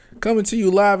Coming to you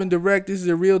live and direct. This is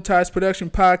a Real Ties Production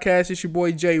podcast. It's your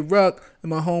boy Jay Ruck and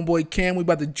my homeboy Cam. We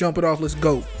about to jump it off. Let's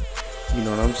go. You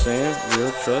know what I'm saying?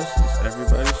 Real trust is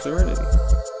everybody's serenity.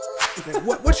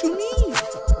 What you mean?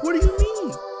 What do you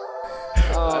mean?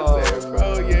 I said,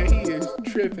 bro, yeah, he is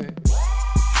tripping.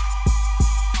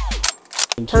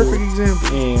 Perfect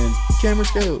example. And Cameron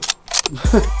Scales.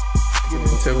 Get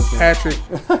into Patrick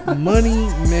Money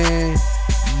Man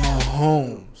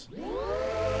Mahomes.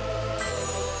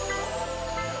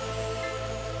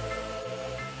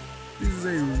 This is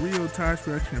a Real Ties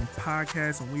Production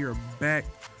podcast, and we are back.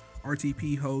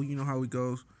 RTP ho, you know how it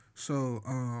goes. So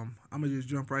I'm gonna just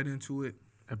jump right into it.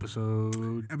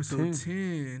 Episode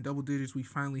 10, double digits. We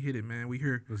finally hit it, man. We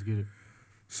here. Let's get it.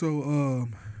 So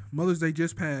Mother's Day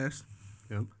just passed.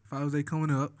 Yep. Father's Day coming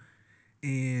up,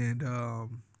 and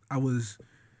I was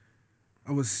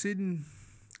sitting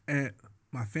at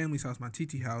my family's house, my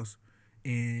TT house,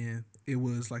 and it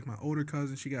was like my older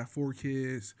cousin. She got 4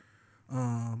 kids.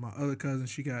 My other cousin,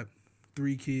 she got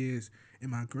 3 kids,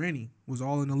 and my granny was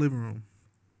all in the living room.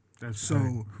 That's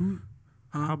so.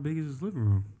 How big is his living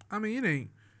room? I mean,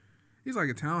 it's like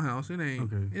a townhouse. It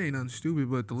ain't nothing stupid,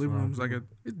 but the living room's like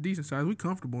it's decent size. We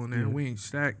comfortable in there. Yeah. We ain't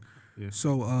stacked. Yeah.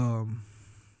 So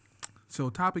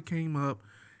topic came up.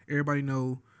 Everybody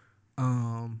know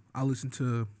I listen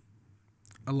to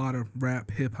a lot of rap,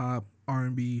 hip hop,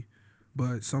 R&B,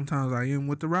 but sometimes I am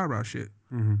with the rah-rah shit.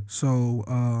 Mm-hmm.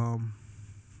 So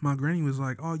my granny was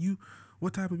like, "Oh,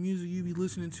 what type of music you be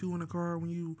listening to in the car when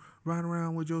you ride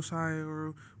around with Josiah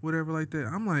or whatever like that?"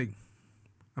 I'm like,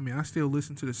 I still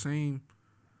listen to the same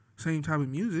type of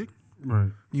music. Right.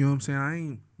 You know what I'm saying? I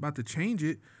ain't about to change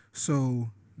it.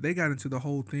 So they got into the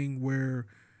whole thing where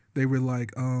they were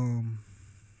like,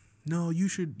 no, you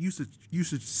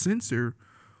should censor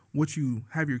what you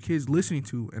have your kids listening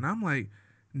to. And I'm like,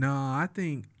 nah, I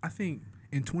think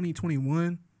in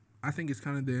 2021, I think it's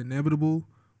kind of the inevitable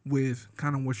with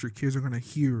kind of what your kids are going to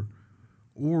hear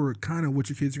or kind of what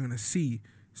your kids are going to see,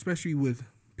 especially with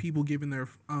people giving their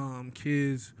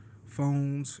kids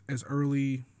phones as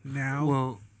early now.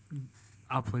 Well,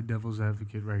 I'll play devil's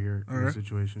advocate right here in this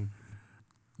situation.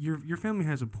 Your family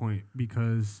has a point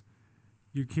because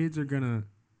your kids they're gonna,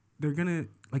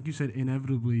 like you said,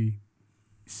 inevitably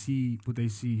see what they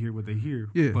see, hear what they hear.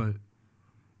 Yeah. But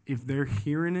if they're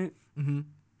hearing it Mm-hmm.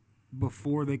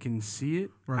 before they can see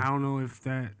it, Right. I don't know if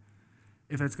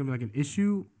that's gonna be like an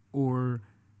issue or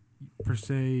per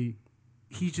se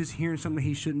he's just hearing something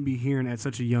he shouldn't be hearing at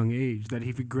such a young age that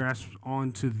if he grasps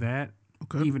onto that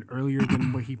even earlier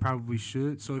than what he probably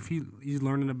should. So if he's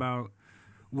learning about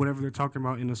whatever they're talking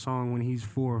about in a song when he's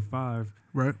 4 or 5,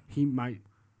 Right.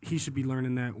 he should be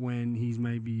learning that when he's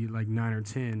maybe like 9 or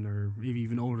 10 or maybe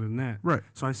even older than that. Right.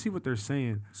 So I see what they're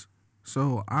saying.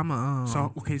 So I'm a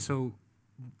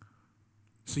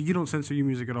So you don't censor your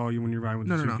music at all when you're riding with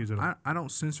your kids at all? I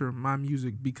don't censor my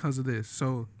music because of this.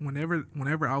 So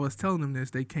whenever I was telling them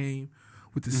this, they came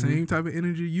with the same type of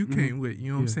energy you came with.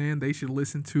 You know what I'm saying? They should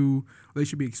they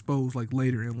should be exposed like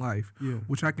later in life. Yeah.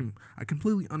 Which I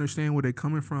completely understand where they're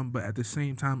coming from, but at the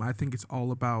same time I think it's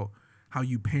all about how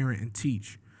you parent and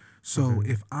teach. So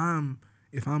if I'm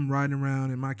riding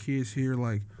around and my kids hear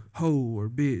like ho or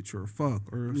bitch or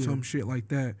fuck or some shit like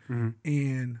that,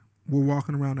 and we're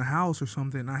walking around the house or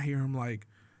something, and I hear him like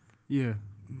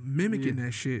mimicking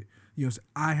that shit, you know,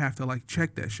 I have to like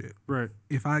check that shit. Right.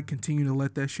 If I continue to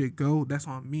let that shit go, that's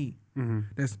on me. Mm-hmm.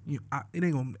 That's it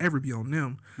ain't gonna ever be on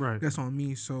them. Right. That's on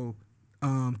me. So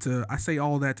I say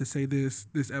all that to say this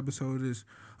episode is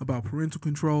about parental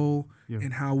control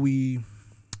and how we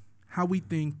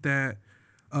think that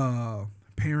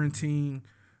parenting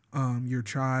your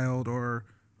child or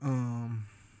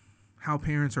how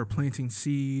parents are planting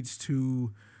seeds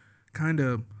to kind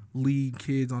of lead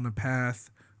kids on the path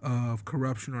of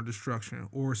corruption or destruction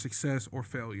or success or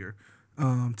failure,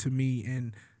 to me.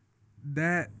 And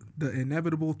that the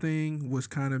inevitable thing was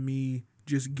kind of me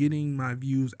just getting my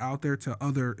views out there to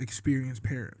other experienced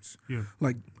parents. Yeah.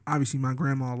 Like, obviously my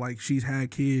grandma, like, she's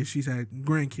had kids, she's had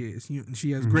grandkids, and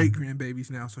she has great grandbabies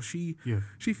now. So she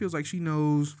feels like she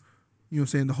knows, you know what I'm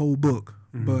saying, the whole book.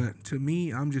 But to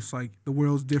me, I'm just like, the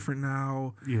world's different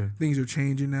now. Yeah. Things are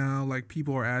changing now. Like,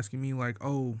 people are asking me, like,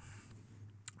 oh,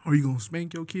 are you going to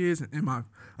spank your kids? And my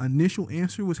initial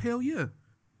answer was, hell yeah.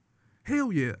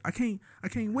 Hell yeah. I can't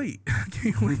wait. I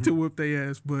can't wait to whip their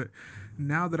ass. But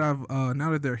now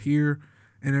that they're here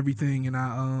and everything, and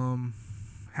I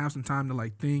have some time to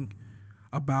like think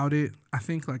about it, I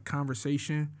think like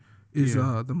conversation is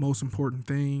the most important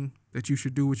thing that you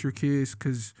should do with your kids,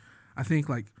 because I think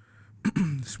like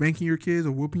spanking your kids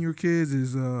or whooping your kids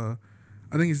is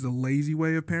I think it's the lazy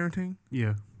way of parenting.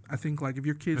 Yeah. I think like if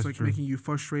your kid's That's like true. making you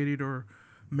frustrated or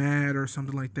mad or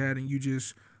something like that, and you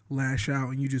just lash out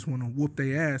and you just want to whoop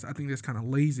their ass, I think that's kind of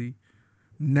lazy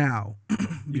now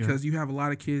because you have a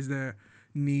lot of kids that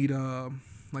need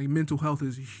like mental health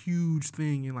is a huge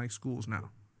thing in like schools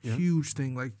now. Yeah. Huge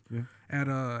thing. Like at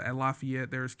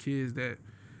Lafayette, there's kids that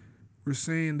were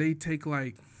saying they take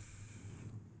like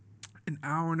an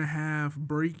hour and a half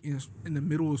break in the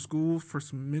middle of school for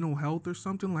some mental health or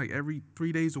something, like every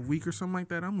 3 days a week or something like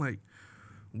that. I'm like,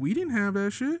 we didn't have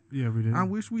that shit. Yeah, we did. I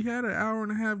wish we had an hour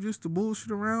and a half just to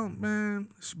bullshit around, man.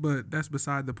 But that's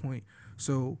beside the point.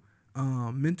 So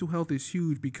mental health is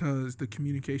huge because the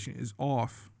communication is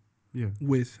off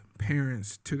with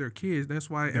parents to their kids. That's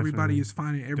why everybody is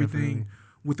finding everything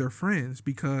with their friends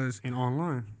because and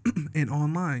online.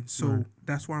 So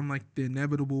that's why I'm like the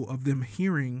inevitable of them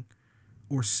hearing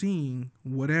or seeing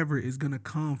whatever is gonna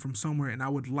come from somewhere, and I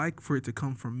would like for it to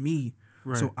come from me,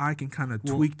 so I can kind of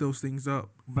tweak those things up,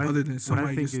 other than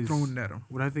somebody just throwing it at them.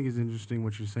 What I think is interesting,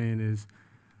 what you're saying is,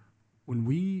 when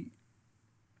we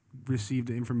received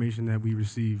the information that we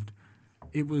received,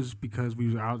 it was because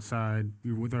we were outside,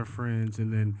 we were with our friends,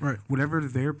 and then whatever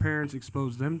their parents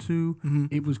exposed them to,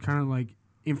 it was kind of like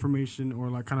information or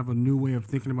like kind of a new way of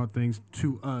thinking about things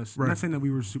to us. I'm not saying that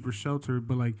we were super sheltered,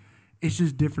 but like it's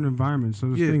just different environments. So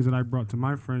there's things that I brought to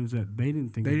my friends that they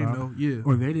didn't think about,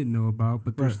 or they didn't know about,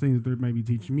 but there's things that they might be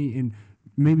teaching me, and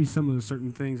maybe some of the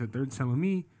certain things that they're telling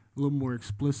me a little more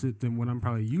explicit than what I'm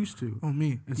probably used to. Oh,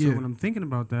 me. And so when I'm thinking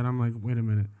about that, I'm like, wait a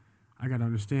minute, I got to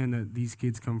understand that these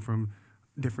kids come from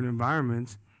different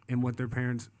environments and what their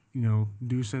parents,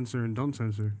 do censor and don't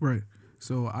censor. Right.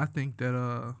 So I think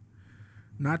that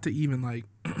not to even like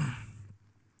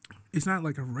it's not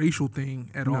like a racial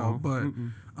thing at all, but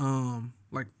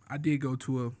like I did go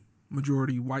to a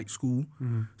majority white school,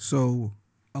 so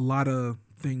a lot of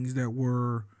things that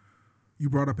were, you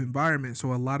brought up environment,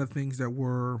 so a lot of things that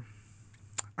were,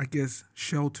 I guess,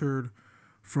 sheltered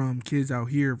from kids out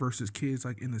here versus kids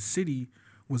like in the city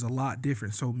was a lot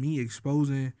different. So me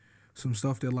exposing some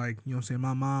stuff that like, you know what I'm saying,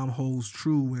 my mom holds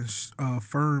true and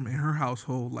firm in her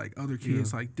household, like other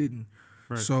kids like didn't.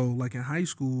 Right. So like in high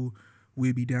school,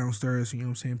 we'd be downstairs, you know what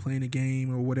I'm saying, playing a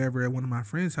game or whatever at one of my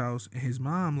friends' house, and his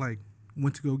mom like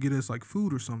went to go get us like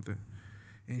food or something.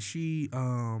 And she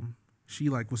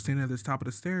like was standing at the top of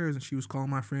the stairs and she was calling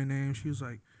my friend name. She was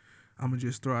like, I'm gonna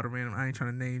just throw out a random, I ain't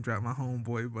trying to name drop my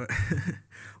homeboy, but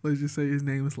let's just say his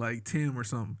name was like Tim or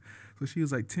something. So she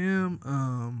was like, Tim,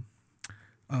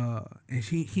 and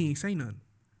he ain't say nothing.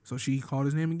 So she called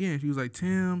his name again. She was like,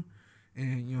 Tim.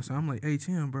 And, so I'm like, hey,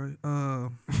 Tim, bro,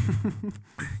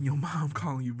 your mom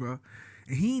calling you, bro.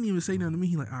 And he ain't even say nothing to me.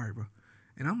 He like, all right, bro.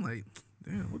 And I'm like,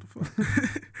 damn, what the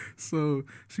fuck? So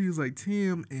she was like,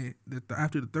 Tim, and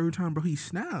after the third time, bro, he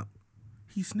snapped.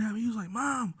 He was like,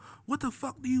 Mom, what the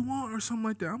fuck do you want? Or something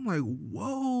like that. I'm like,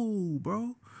 whoa,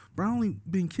 bro. Bro, I only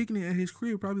been kicking it at his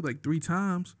crib probably like 3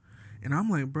 times. And I'm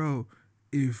like, bro,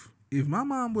 if my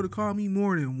mom would have called me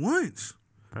more than once,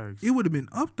 it would have been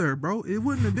up there, bro. It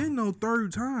wouldn't have been no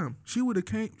third time. She would have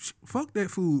came, fuck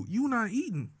that food. You not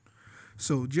eating.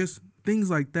 So just things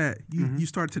like that. You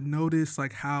start to notice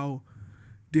like how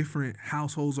different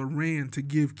households are ran to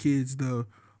give kids the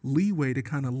leeway to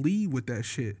kind of lead with that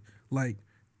shit. Like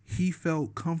he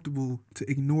felt comfortable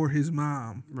to ignore his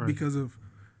mom because of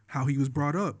how he was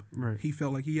brought up. Right. He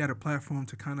felt like he had a platform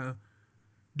to kind of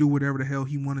do whatever the hell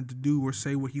he wanted to do or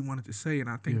say what he wanted to say. And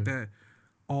I think that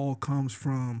all comes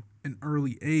from an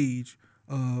early age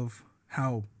of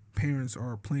how parents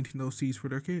are planting those seeds for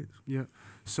their kids. Yeah.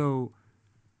 So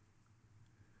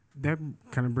that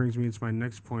kind of brings me into my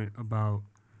next point about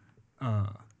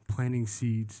planting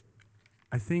seeds.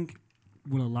 I think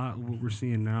what we're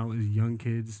seeing now is young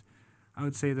kids, I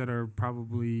would say, that are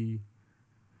probably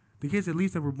the kids at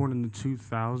least that were born in the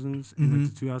 2000s, in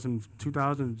like the 2000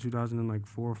 to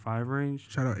 2004 or 5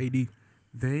 range. Shout out AD.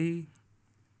 They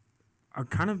are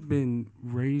kind of been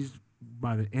raised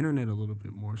by the internet a little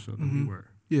bit more so than we were.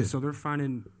 Yeah. So they're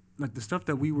finding like the stuff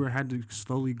that we had to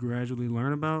slowly, gradually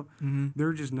learn about.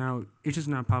 They're just now, it's just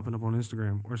not popping up on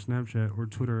Instagram or Snapchat or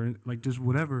Twitter, like just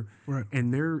whatever. Right.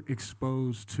 And they're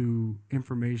exposed to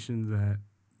information that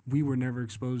we were never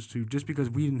exposed to just because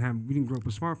we didn't grow up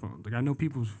with smartphones. Like I know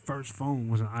people's first phone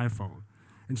was an iPhone.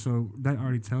 And so that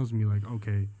already tells me like,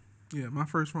 okay. Yeah, my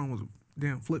first phone was a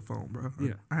damn flip phone, bro.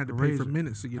 Yeah. I had to pay for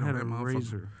minutes to get on that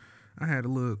motherfucker. I had a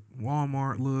little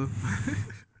Walmart,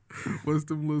 what's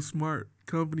them little smart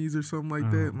companies or something like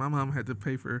that. My mom had to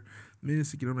pay for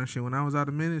minutes to get on that shit. When I was out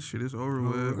of minutes, shit, it's over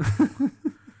with.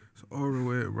 It's over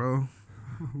with, bro.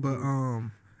 But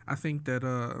I think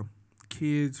that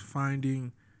kids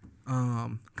finding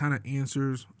kind of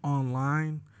answers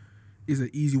online is an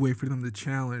easy way for them to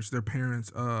challenge their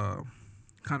parents'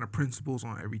 kind of principles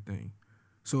on everything.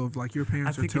 So if like your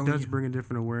parents I think are telling it does you, bring a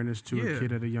different awareness to a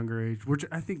kid at a younger age, which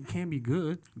I think can be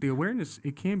good. The awareness,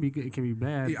 it can be good, it can be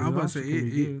bad. yeah, I'm about to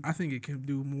say I think it can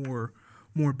do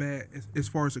more bad as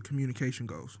far as the communication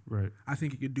goes. Right. I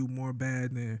think it could do more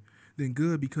bad than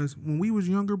good because when we was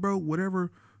younger, bro,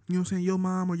 whatever, you know what I'm saying, your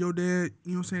mom or your dad,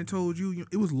 you know what I'm saying, told you,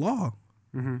 it was law.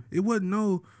 Mm-hmm. It wasn't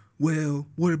no, well,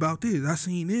 what about this? I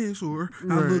seen this, or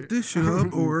I looked this shit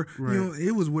up, or right. you know,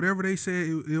 it was whatever they said.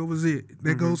 It was it.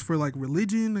 That goes for like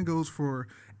religion. That goes for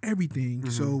everything.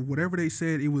 So whatever they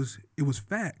said, it was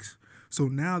facts. So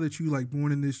now that you like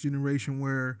born in this generation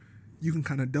where you can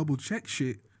kind of double check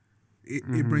shit,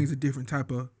 it brings a different type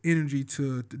of energy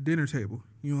to the dinner table.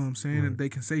 You know what I'm saying? Right. And they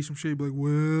can say some shit like,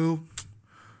 well,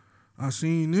 I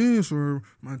seen this, or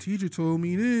my teacher told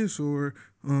me this, or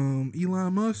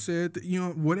Elon Musk said that, you know,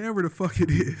 whatever the fuck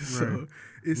it is. Right.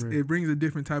 So it brings a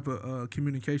different type of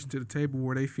communication to the table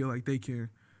where they feel like they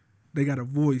got a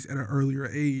voice at an earlier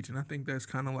age, and I think that's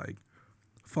kind of like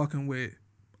fucking with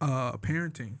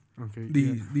parenting. Okay.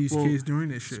 These Well, kids doing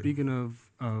this shit. Speaking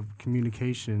of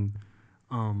communication,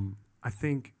 I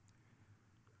think.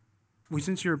 Well,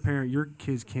 since you're a parent, your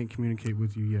kids can't communicate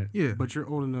with you yet. Yeah. But you're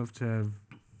old enough to have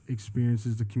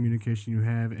experiences the communication you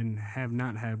have and have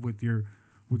not had with your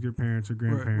parents or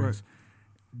grandparents.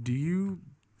 Right. Do you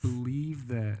believe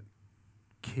that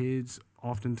kids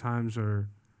oftentimes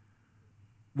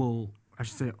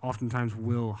oftentimes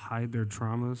will hide their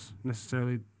traumas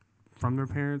necessarily from their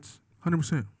parents?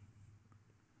 100%.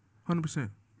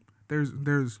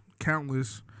 There's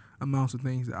countless amounts of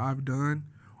things that I've done,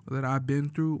 or that I've been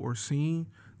through or seen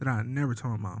that I never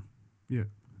told my mom. Yeah.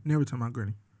 Never told my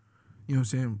granny. You know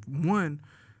what I'm saying? One,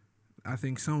 I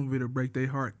think some of it'll break their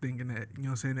heart thinking that, you know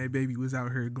what I'm saying, that baby was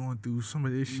out here going through some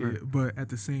of this shit. Right. But at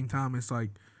the same time, it's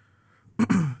like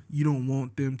you don't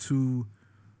want them to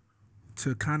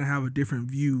kind of have a different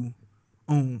view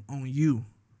on you.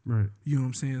 Right. You know what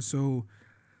I'm saying? So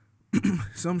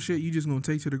some shit you just gonna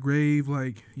take to the grave,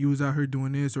 like you was out here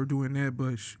doing this or doing that,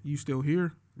 but you still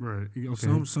here. Right.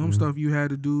 Okay. Some stuff you had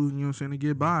to do, you know what I'm saying, to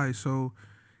get by. So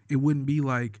it wouldn't be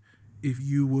like if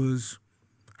you was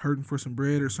hurting for some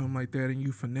bread or something like that and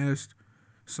you finessed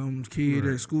some kid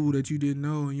at school that you didn't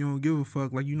know and you don't give a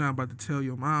fuck. Like, you're not about to tell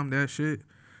your mom that shit.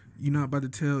 You're not about to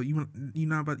tell you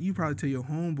probably tell your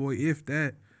homeboy if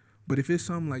that. But if it's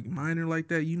something like minor like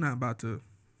that, you're not about to.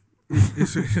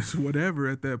 It's whatever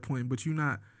at that point. But you're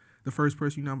not the first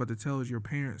person you're not about to tell is your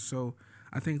parents. So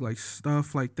I think like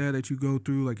stuff like that you go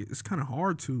through, like it's kind of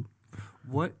hard to.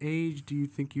 What age do you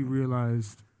think you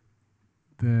realized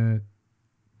that?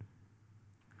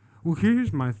 Well,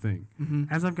 here's my thing. Mm-hmm.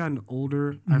 As I've gotten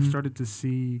older, I've started to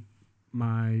see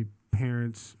my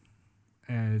parents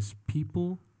as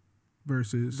people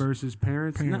versus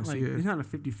parents. Not like it's not a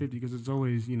 50-50 because it's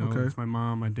always, it's my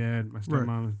mom, my dad, my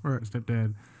stepmom, my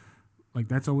stepdad. Like,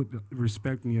 that's always the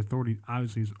respect and the authority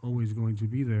obviously is always going to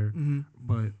be there. Mm-hmm.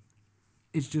 But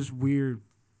it's just weird,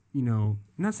 I'm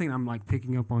not saying I'm like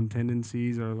picking up on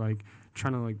tendencies or like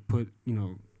trying to like put,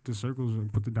 the circles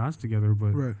and put the dots together,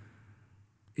 but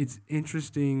it's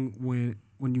interesting when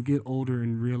you get older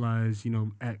and realize,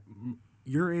 at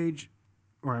your age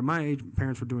or at my age,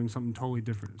 parents were doing something totally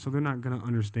different. So they're not going to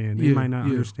understand. They might not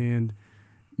understand,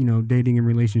 dating and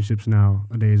relationships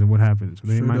nowadays and what happens. So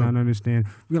they might not understand.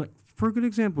 For a good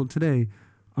example, today,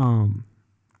 Brian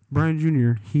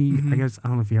Jr., I guess, I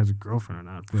don't know if he has a girlfriend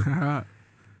or not, but shout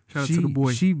out to the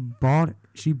boy. She bought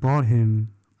him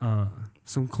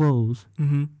some clothes,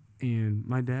 and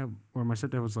my dad or my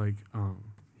stepdad was like,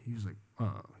 he was like,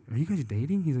 are you guys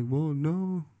dating? He's like, well,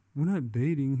 no, we're not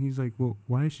dating. He's like, well,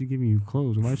 why is she giving you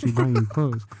clothes? Why is she buying you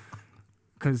clothes?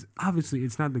 Because obviously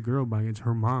it's not the girl buying, it's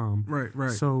her mom.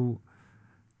 Right. So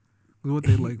what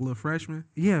they like, little freshmen?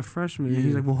 Yeah, freshmen. Yeah. And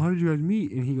he's like, well, how did you guys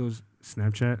meet? And he goes,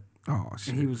 Snapchat. Oh,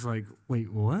 shit. And he was like,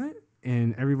 wait, what?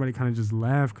 And everybody kind of just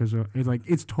laughed because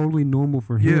it's totally normal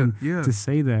for him to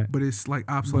say that. But it's like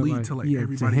obsolete to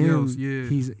everybody to him, else. Yeah,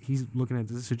 he's looking at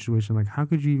this situation like, how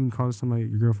could you even call somebody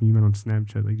your girlfriend you met on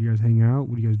Snapchat? Like, do you guys hang out?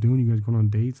 What are you guys doing? You guys going on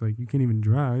dates? Like, you can't even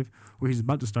drive. Well, he's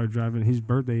about to start driving. His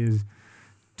birthday is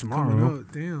tomorrow.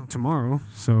 Damn. Tomorrow.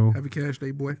 So happy cash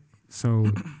day, boy. So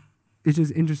it's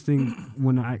just interesting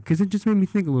because it just made me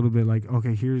think a little bit like,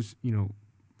 okay, here's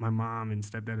my mom and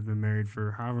stepdad have been married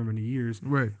for however many years.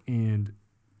 Right. And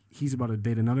he's about to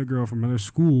date another girl from another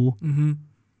school. Mm-hmm.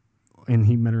 And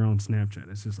he met her on Snapchat.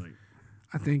 It's just like,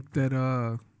 I think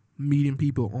that meeting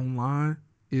people online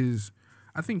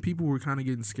I think people were kind of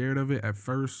getting scared of it at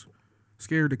first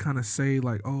scared to kind of say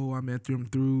like, oh, I met them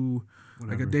through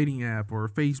like a dating app or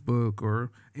Facebook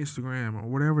or Instagram or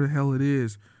whatever the hell it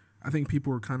is. I think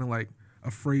people are kind of like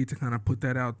afraid to kind of put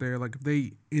that out there. Like if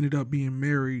they ended up being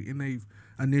married and they've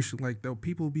initially like, though,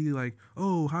 people be like,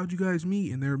 oh, how'd you guys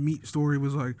meet? And their meet story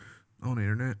was like on the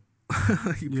internet.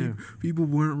 Like, people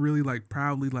weren't really like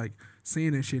proudly like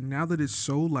saying that shit. Now that it's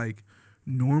so like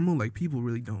normal, like people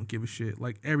really don't give a shit.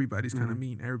 Like everybody's kind of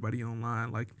meeting everybody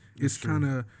online. Like it's kind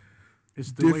of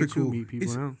difficult. Way to meet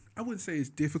people now. I wouldn't say it's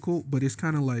difficult, but it's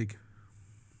kind of like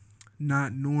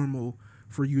not normal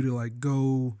for you to like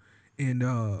go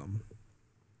and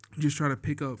just try to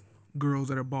pick up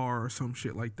girls at a bar or some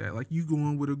shit like that. Like you go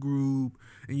on with a group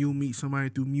and you'll meet somebody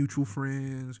through mutual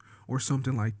friends or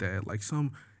something like that. Like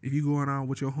if you going out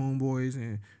with your homeboys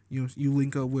and you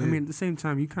link up with. I mean, at the same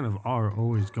time, you kind of are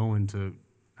always going to.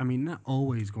 I mean, not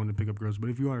always going to pick up girls, but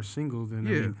if you are single,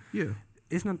 then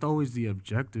it's not always the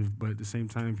objective. But at the same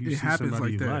time, if you see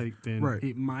somebody you like, then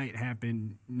it might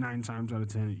happen 9 times out of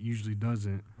 10. It usually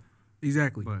doesn't.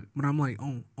 Exactly. But I'm like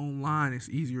online, it's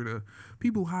easier to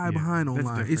people hide behind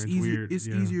online. It's easier. It's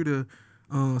easier to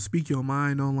speak your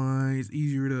mind online. It's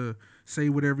easier to say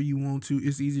whatever you want to.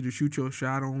 It's easier to shoot your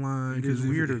shot online. It is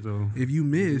weirder though. If you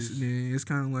miss, then it's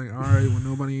kind of like, all right, well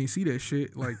nobody ain't see that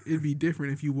shit. Like it'd be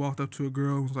different if you walked up to a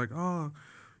girl and was like, oh,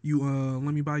 you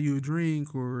let me buy you a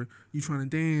drink, or you trying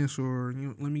to dance, or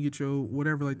let me get your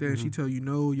whatever like that. And she tell you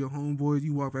no, your homeboys.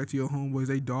 You walk back to your homeboys,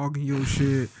 they dogging your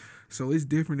shit. So it's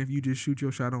different if you just shoot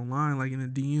your shot online, like in a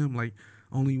DM. Like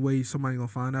only way somebody gonna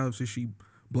find out is if she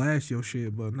blast your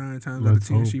shit. But 9 times out of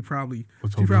 10, she probably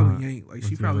ain't. Like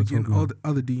she probably getting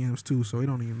other DMs too. So it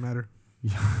don't even matter.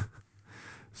 Yeah.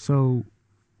 So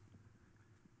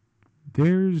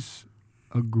there's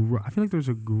I feel like there's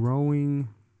a growing.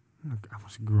 I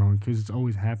was growing because it's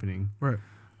always happening. Right.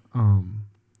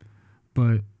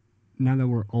 But now that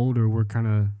we're older, we're kind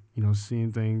of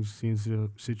seeing things, seeing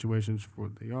situations for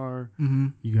what they are. Mm-hmm.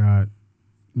 You got,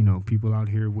 people out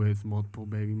here with multiple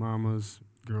baby mamas,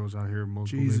 girls out here with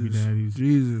multiple baby daddies.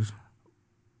 Jesus.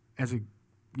 As a,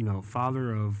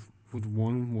 father with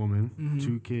one woman,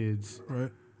 2 kids.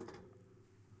 Right.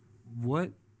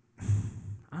 What?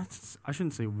 I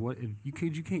shouldn't say what you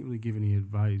can't really give any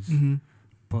advice,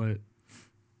 but.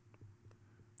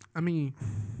 I mean,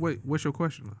 wait. What's your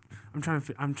question? I'm trying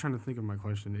to think of my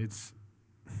question. It's.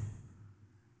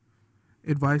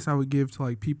 Advice I would give to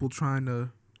like people trying to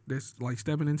like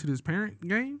stepping into this parent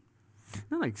game?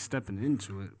 Not like stepping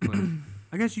into it, but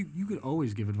I guess you could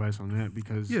always give advice on that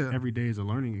because every day is a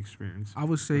learning experience. I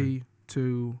would say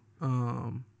to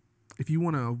if you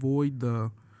want to avoid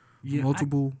the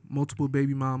multiple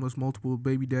baby mamas, multiple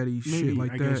baby daddies, shit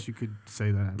like that. I guess you could say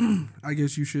that. I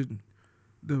guess you should.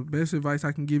 The best advice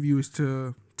I can give you is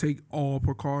to take all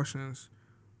precautions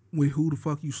with who the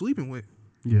fuck you sleeping with.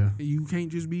 Yeah. You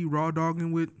can't just be raw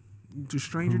dogging with the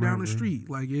stranger down the street.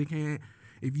 Like it can't.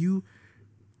 If you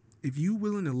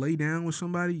willing to lay down with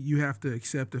somebody, you have to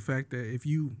accept the fact that if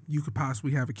you could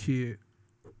possibly have a kid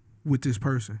with this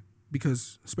person,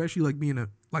 because especially like being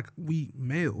we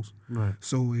males. Right.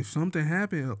 So if something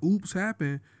happened, oops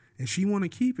happened, and she want to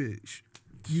keep it,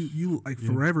 you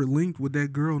forever linked with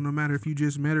that girl, no matter if you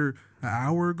just met her an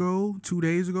hour ago, 2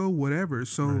 days ago, whatever.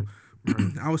 So. Right.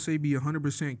 I would say be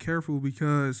 100% careful,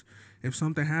 because if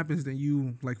something happens, then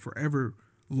you like forever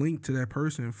linked to that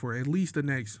person for at least the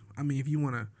next. I mean, if you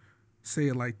want to say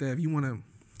it like that, if you want to,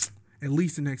 at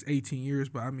least the next 18 years.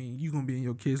 But I mean, you're gonna be in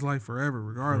your kid's life forever,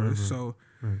 regardless. So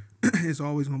it's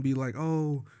always gonna be like,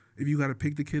 oh, if you got to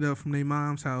pick the kid up from their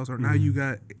mom's house, or now you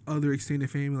got other extended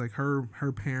family like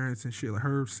her parents and shit, like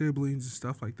her siblings and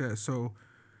stuff like that. So.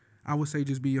 I would say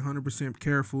just be 100%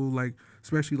 careful, like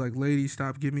especially like ladies,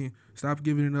 stop giving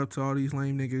it up to all these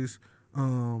lame niggas,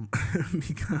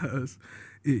 because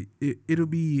it'll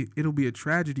be a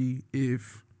tragedy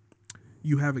if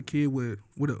you have a kid with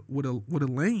a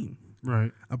lame,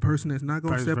 right? A person that's not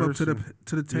gonna step up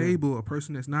to the table, a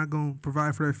person that's not gonna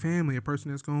provide for their family, a person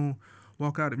that's gonna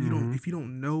walk out. If you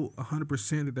don't know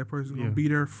 100% that person's gonna be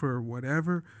there for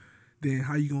whatever, then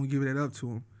how you gonna give that up to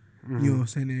them? You know what I'm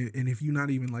saying? And if you're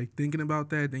not even like thinking about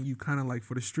that, then you kind of like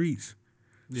for the streets.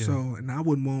 Yeah. So, and I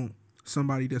wouldn't want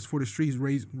somebody that's for the streets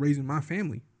raising my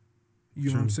family. You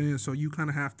know what I'm saying? So you kind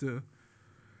of have to,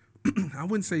 I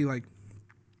wouldn't say like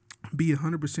be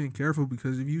 100% careful,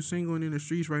 because if you single and in the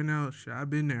streets right now, shit,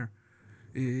 I've been there.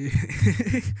 It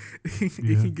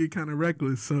can get kind of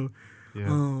reckless. So,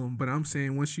 but I'm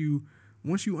saying once you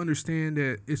understand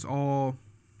that it's all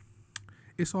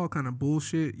kind of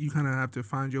bullshit, you kind of have to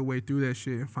find your way through that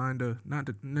shit and find not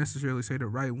to necessarily say the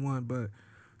right one, but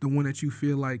the one that you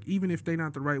feel like, even if they're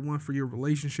not the right one for your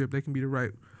relationship, they can be the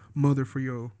right mother for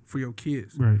your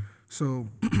kids. Right. So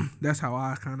that's how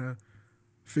I kind of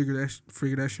figure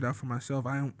that shit out for myself.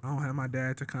 I don't have my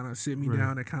dad to kind of sit me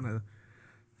down and kind of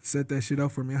set that shit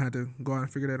up for me. I had to go out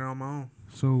and figure that out on my own.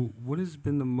 So what has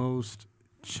been the most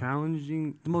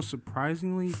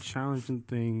surprisingly challenging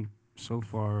thing so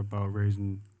far about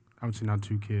raising, I would say not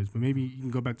 2 kids, but maybe you can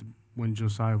go back to when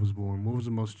Josiah was born. What was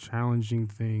the most challenging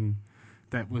thing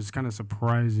that was kind of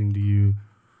surprising to you?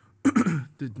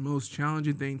 The most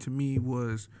challenging thing to me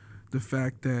was the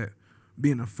fact that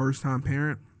being a first-time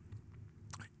parent,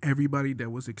 everybody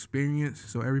that was experienced,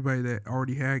 so everybody that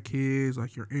already had kids,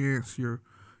 like your aunts, your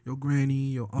granny,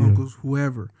 your uncles,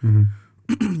 whoever,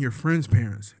 your friends'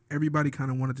 parents, everybody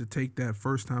kind of wanted to take that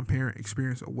first-time parent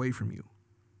experience away from you.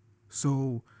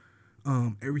 So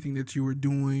everything that you were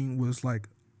doing was like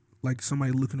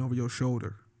somebody looking over your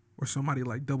shoulder, or somebody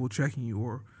like double-checking you,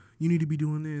 or you need to be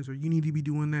doing this, or you need to be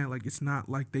doing that. Like, it's not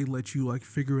like they let you like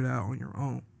figure it out on your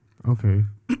own. Okay.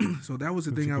 So that was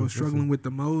the thing I was struggling with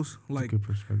the most. Like, good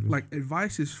perspective. Like,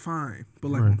 advice is fine, but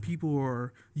like when people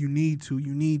are, you need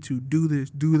to do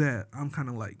this, do that, I'm kind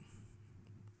of like,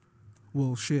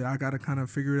 well, shit, I got to kind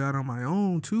of figure it out on my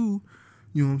own too.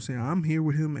 You know what I'm saying? I'm here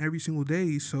with him every single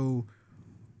day, so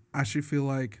I should feel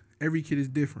like every kid is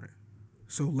different.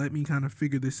 So let me kind of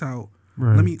figure this out.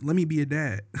 Right. Let me be a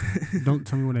dad. Don't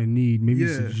tell me what I need. Maybe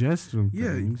suggest some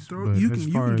things. You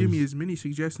can give me as many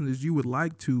suggestions as you would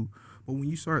like to, but when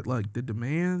you start like the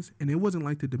demands, and it wasn't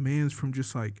like the demands from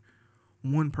just like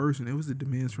one person, it was the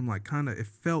demands from like kind of, it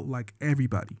felt like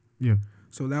everybody. Yeah.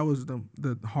 So that was the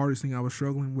hardest thing I was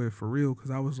struggling with for real,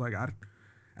 because I was like,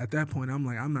 at that point I'm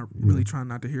like, I'm not really trying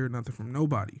not to hear nothing from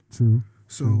nobody. True.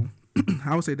 So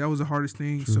I would say that was the hardest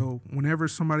thing. True. So whenever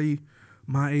somebody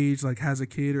my age like has a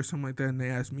kid or something like that, and they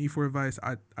ask me for advice,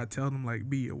 I tell them like,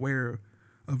 be aware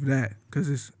of that,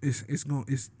 because it's gonna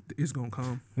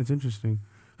come. It's interesting,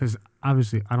 because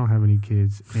obviously I don't have any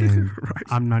kids, and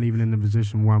I'm not even in the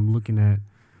position where I'm looking at,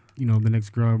 you know, the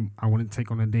next girl I want to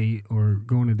take on a date or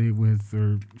go on a date with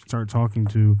or start talking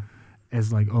to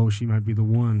as like, oh, she might be the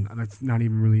one. That's not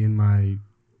even really in my,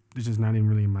 it's just not even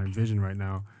really in my vision right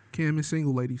now. Cam is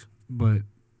single, ladies. But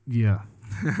yeah,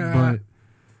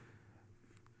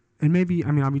 and maybe,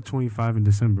 I mean, I'll be 25 in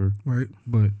December. Right.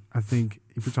 But I think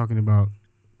if we're talking about,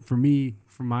 for me,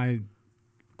 for my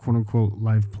quote unquote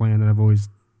life plan that I've always,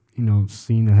 you know,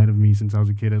 seen ahead of me since I was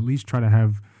a kid, at least try to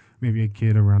have maybe a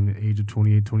kid around the age of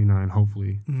 28, 29,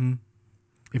 hopefully. Mm-hmm.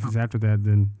 If it's after that,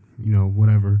 then, you know,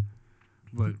 whatever.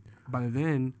 But by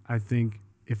then, I think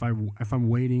if I'm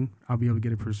waiting, I'll be able to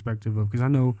get a perspective of, because I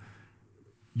know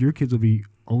your kids will be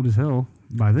old as hell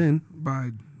by then.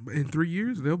 In 3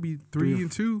 years, they'll be 3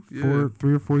 and 2.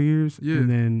 3 or 4 years. Yeah. And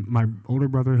then my older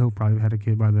brother, he'll probably have had a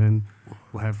kid by then.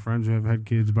 We'll have friends who have had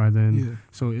kids by then. Yeah.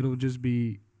 So it'll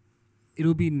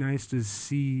be nice to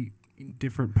see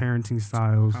different parenting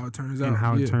styles, how it turns out, and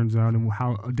how it turns out, and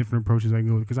how different approaches I can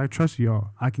go with. Because I trust y'all.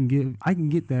 I can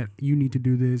get that you need to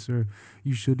do this or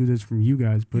you should do this from you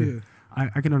guys. But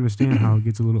I can understand how it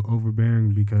gets a little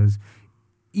overbearing, because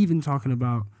even talking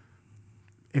about,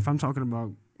 if I'm talking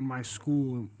about my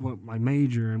school and what my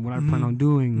major and what I plan on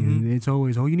doing, and it's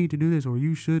always, oh, you need to do this or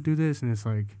you should do this, and it's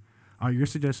like, you're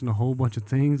suggesting a whole bunch of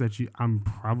things that I'm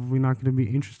probably not going to be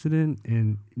interested in,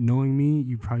 and knowing me,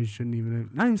 you probably shouldn't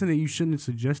even, not even saying that you shouldn't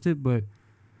suggest it, but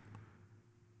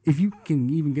if you can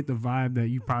even get the vibe that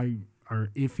you probably are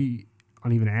iffy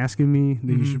on even asking me,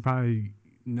 then you should probably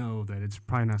know that it's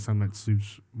probably not something that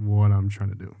suits what I'm trying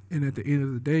to do. And at the end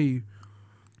of the day,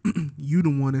 you the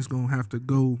one that's going to have to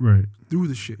go through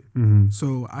the shit. Mm-hmm.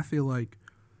 So I feel like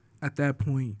at that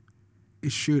point,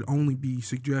 it should only be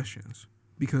suggestions,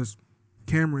 because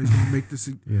Cameron is going to make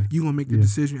you're going to make the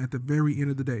decision at the very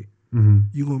end of the day. Mm-hmm.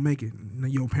 You're going to make it. Now,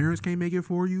 your parents can't make it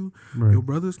for you. Right. Your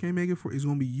brothers can't make it for you. It's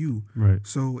going to be you. Right.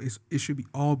 So it should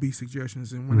all be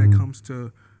suggestions. And when that comes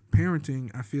to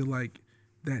parenting, I feel like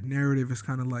that narrative is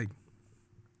kind of like,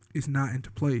 it's not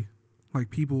into play. Like,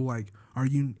 people like,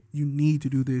 you need to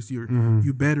do this,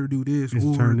 you better do this.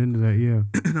 It's turned into that, yeah.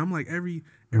 And I'm like, every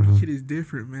kid is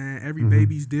different, man. Every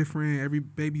baby's different. Every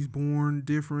baby's born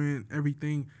different.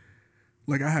 Everything.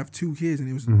 Like, I have 2 kids, and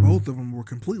it was both of them were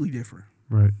completely different.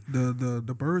 Right.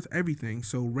 The birth, everything.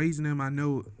 So raising them, I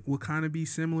know, will kind of be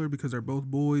similar because they're both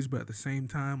boys, but at the same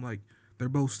time, like, they're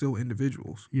both still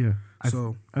individuals. Yeah.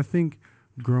 So I think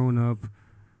growing up,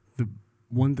 the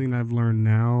one thing I've learned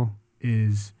now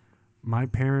is my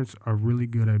parents are really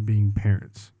good at being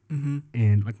parents. Mm-hmm.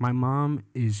 And like, my mom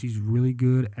she's really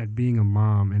good at being a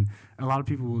mom. And a lot of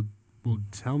people will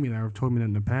tell me that, or have told me that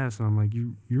in the past. And I'm like,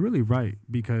 you're really right.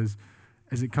 Because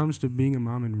as it comes to being a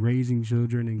mom and raising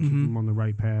children and keeping them on the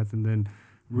right path, and then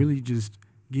really just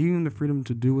giving them the freedom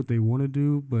to do what they want to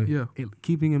do, but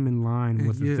keeping them in line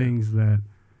with the things that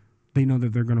they know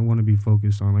that they're going to want to be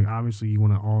focused on. Like, obviously, you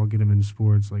want to all get them in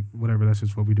sports, like, whatever. That's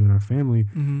just what we do in our family.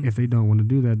 If they don't want to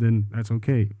do that, then that's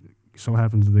okay. So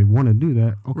happens that they want to do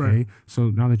that. Okay, right. So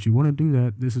now that you want to do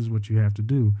that, this is what you have to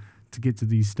do to get to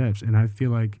these steps. And I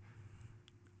feel like,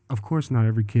 of course, not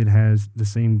every kid has the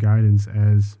same guidance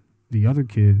as the other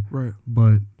kid. Right.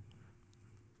 But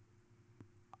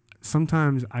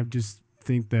sometimes I just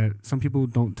think that some people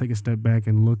don't take a step back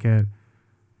and look at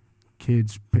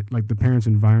kids, like the parents'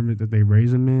 environment that they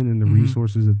raise them in and the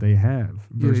resources that they have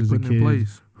versus a kid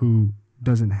who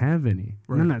doesn't have any.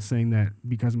 Right. And I'm not saying that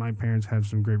because my parents have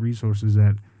some great resources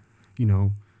that, you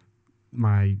know,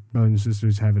 my brothers and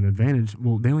sisters have an advantage.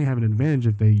 Well, they only have an advantage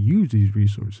if they use these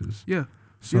resources. Yeah.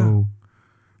 So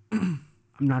I'm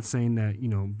not saying that, you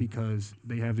know, because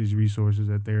they have these resources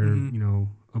that they're, you know,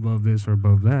 above this or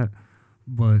above that.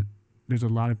 But there's a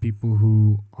lot of people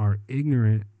who are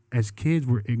ignorant. As kids,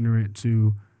 we're ignorant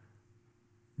to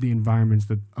the environments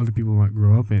that other people might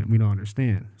grow up in. We don't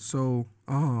understand. So,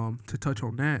 to touch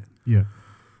on that,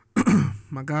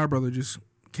 my god brother just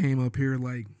came up here,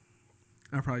 like,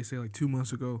 I'd probably say like 2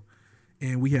 months ago,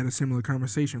 and we had a similar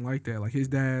conversation like that. Like, his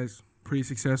dad's pretty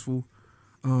successful,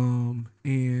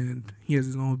 and he has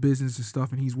his own business and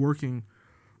stuff, and he's working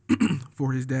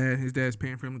for his dad. His dad's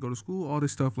paying for him to go to school, all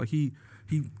this stuff. Like, he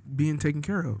being taken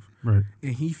care of. Right.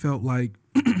 And he felt like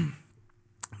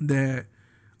that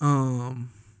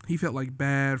he felt like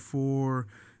bad for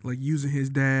like using his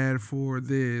dad for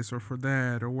this or for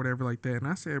that or whatever like that. And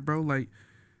I said, bro, like,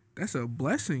 that's a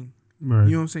blessing. Right.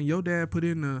 You know what I'm saying? Your dad put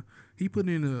in the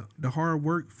hard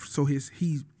work so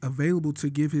he's available to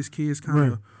give his kids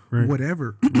kind of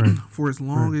whatever for as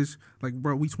long as, like,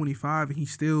 bro, we 25 and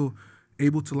he's still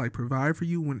able to like provide for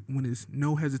you when it's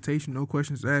no hesitation, no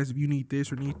questions asked. If you need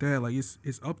this or need that, like,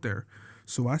 it's up there.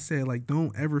 So I said, like,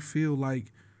 don't ever feel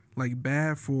like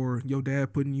bad for your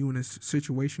dad putting you in a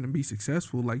situation to be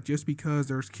successful. Like, just because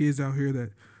there's kids out here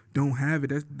that don't have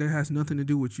it, that has nothing to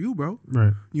do with you, bro.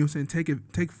 Right. You know what I'm saying?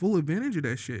 Take full advantage of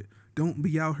that shit. Don't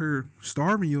be out here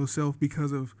starving yourself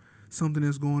because of something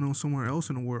that's going on somewhere else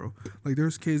in the world. Like,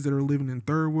 there's kids that are living in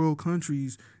third world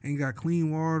countries, ain't got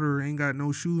clean water, ain't got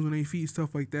no shoes on their feet,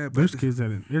 stuff like that. But there's kids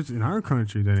that there's in our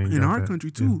country that ain't in got our that.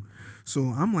 country too. Yeah. So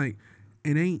I'm like,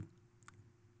 it ain't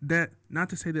that, not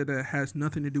to say that has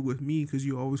nothing to do with me, because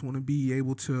you always want to be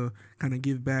able to kind of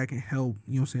give back and help,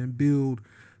 you know what I'm saying, build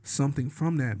something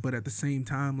from that. But at the same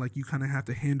time, like, you kind of have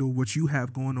to handle what you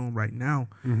have going on right now.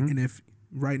 And if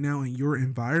right now in your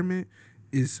environment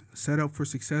is set up for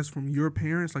success from your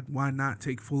parents, like, why not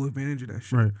take full advantage of that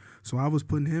shit? Right. So I was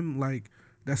putting him, like,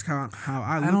 that's how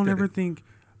I looked I don't at ever it. think,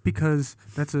 because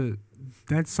that's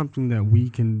something that we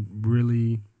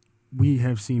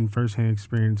have seen firsthand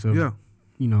experience of.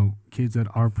 You know, kids that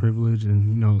are privileged, and,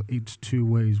 you know, it's two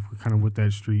ways kind of with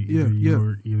that street.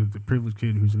 You're either the privileged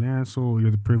kid who's an asshole, or you're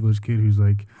the privileged kid who's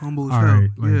like, humble as all hell. Right,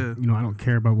 like, you know, I don't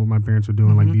care about what my parents are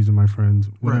doing. Like, these are my friends,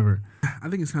 whatever. Right. I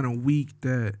think it's kind of weak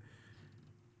that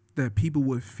people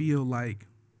would feel like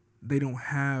they don't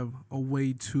have a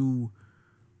way to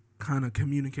kind of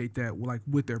communicate that, like,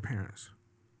 with their parents,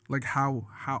 like how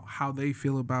they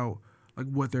feel about, like,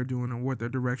 what they're doing or what their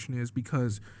direction is,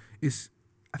 because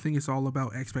I think it's all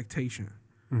about expectation.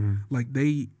 Like,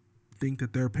 they think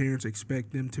that their parents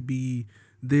expect them to be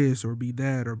this or be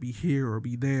that or be here or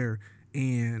be there.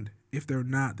 And if they're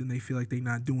not, then they feel like they're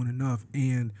not doing enough.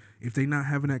 And if they're not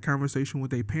having that conversation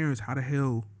with their parents, how the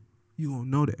hell you gonna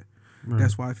know that? Right.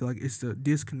 That's why I feel like it's the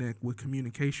disconnect with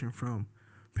communication from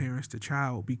parents to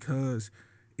child. Because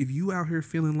if you out here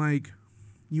feeling like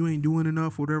you ain't doing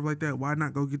enough or whatever like that, why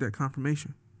not go get that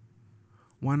confirmation?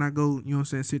 Why not go, you know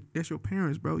what I'm saying? That's your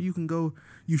parents, bro. You can go,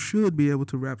 you should be able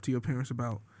to rap to your parents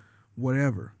about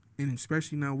whatever. And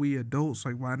especially now we adults,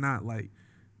 like, why not, like,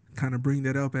 kind of bring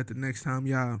that up at the next time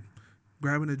y'all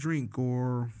grabbing a drink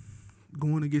or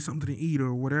going to get something to eat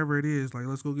or whatever it is. Like,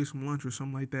 let's go get some lunch or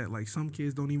something like that. Like, some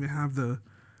kids don't even have the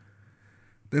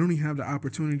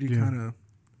opportunity to kind of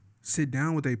sit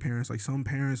down with their parents. Like, some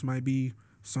parents might be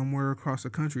somewhere across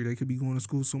the country. They could be going to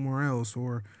school somewhere else,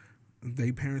 or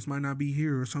their parents might not be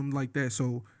here or something like that.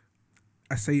 So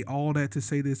I say all that to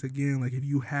say this again, like, if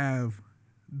you have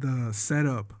the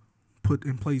setup put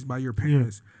in place by your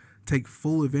parents, take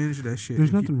full advantage of that shit.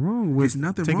 There's nothing wrong with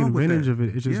taking advantage of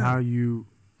it. It's just how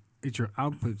it's your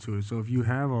output to it. So if you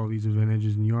have all these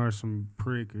advantages and you are some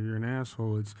prick or you're an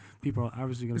asshole, people are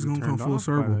obviously going to be turned off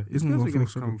by that. It's going to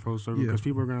come full circle because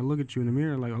people are going to look at you in the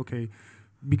mirror like, okay,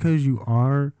 because you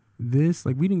are this.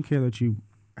 Like, we didn't care that you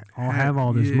all have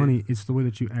all this money. It's the way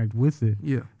that you act with it.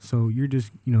 Yeah. So you're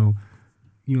just,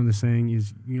 the saying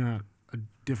is you're not a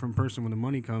different person when the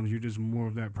money comes. You're just more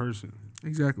of that person.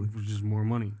 Exactly. With just more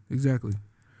money. Exactly.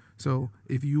 So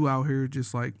if you out here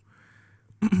just like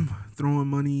throwing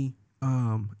money,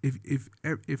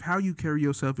 if how you carry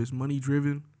yourself is money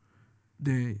driven,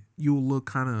 then you'll look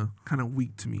kind of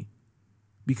weak to me,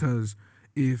 because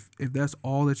if that's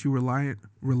all that you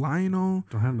relying on,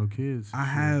 don't have no kids.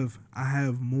 I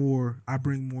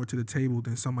bring more to the table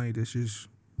than somebody that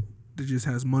just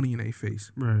has money in their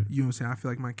face. Right. You know what I'm saying? I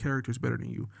feel like my character is better than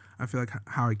you. I feel like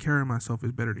how I carry myself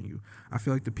is better than you. I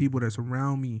feel like the people that's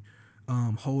around me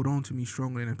hold on to me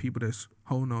stronger than the people that's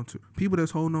holding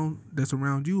on that's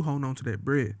around you, hold on to that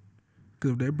bread.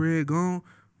 Because if that bread gone,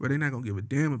 well, they're not gonna give a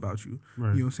damn about you.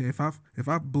 Right. You know what I'm saying? If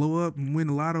I blow up and win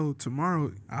the lotto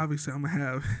tomorrow, obviously I'm gonna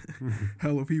have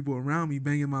hella people around me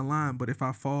banging my line. But if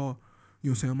I fall, you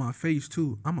know what I'm saying, on my face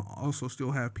too, I'm gonna also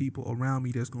still have people around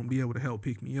me that's gonna be able to help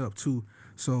pick me up too.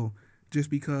 So just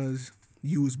because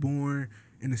you was born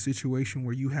in a situation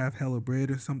where you have hella bread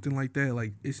or something like that,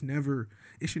 like it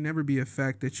should never be a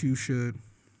fact that you should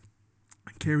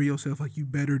carry yourself like you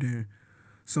better than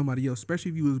somebody else,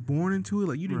 especially if you was born into it.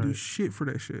 Like, you didn't do shit for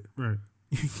that shit. Right.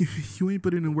 You ain't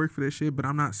put in the work for that shit, but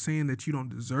I'm not saying that you don't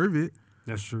deserve it.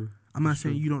 That's true. I'm not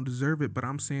saying you don't deserve it, but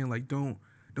I'm saying, like, don't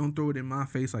throw it in my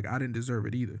face like I didn't deserve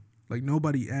it either. Like,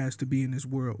 nobody asked to be in this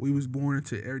world. We was born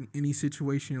into any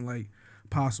situation, like,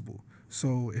 possible.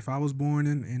 So if I was born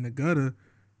in the gutter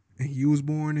and you was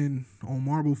born on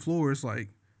marble floors, like,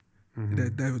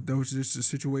 that was just a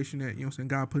situation that, you know what I'm saying,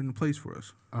 God put into place for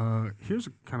us. Here's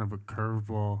kind of a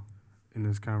curveball in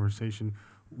this conversation.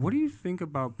 What do you think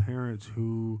about parents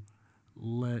who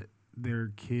let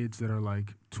their kids that are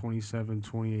like 27,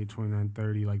 28, 29,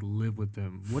 30, like, live with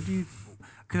them? What do you...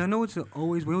 Because I know we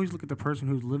always look at the person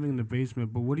who's living in the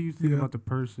basement, but what do you think about the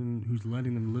person who's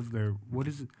letting them live there? What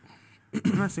is it...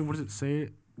 I'm not saying what does it say...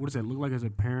 What does that look like as a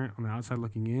parent on the outside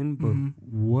looking in?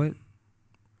 But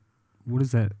what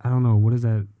is that? I don't know. What is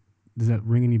that? Does that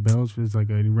ring any bells? Is like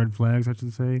any red flags, I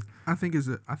should say? I think it's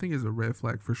a red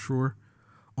flag for sure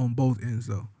on both ends,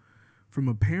 though. From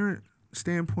a parent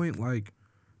standpoint, like,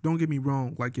 don't get me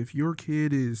wrong. Like, if your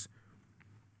kid is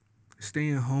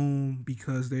staying home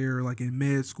because they're like in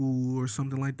med school or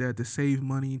something like that to save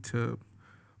money to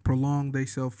prolong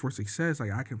themselves for success,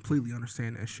 like, I completely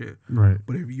understand that shit. Right.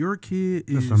 But if your kid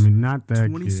is not that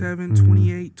 27,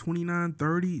 28, 29,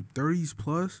 30, 30s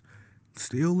plus,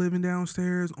 still living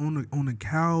downstairs on the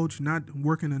couch, not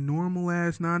working a normal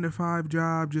ass 9-to-5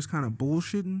 job, just kind of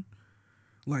bullshitting,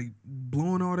 like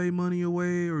blowing all their money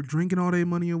away or drinking all their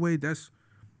money away, that's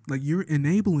like, you're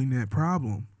enabling that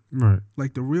problem. Right.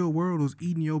 Like, the real world is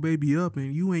eating your baby up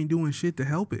and you ain't doing shit to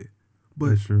help it.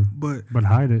 But that's true. But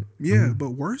hide it. Yeah,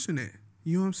 but worsen it.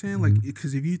 You know what I'm saying? Like,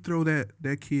 because if you throw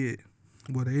that kid,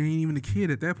 well, they ain't even a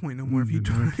kid at that point no more. If you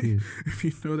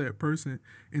throw that person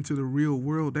into the real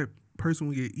world, that person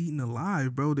will get eaten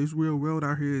alive, bro. This real world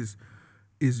out here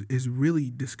is really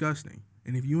disgusting.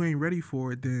 And if you ain't ready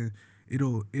for it, then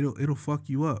it'll fuck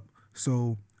you up.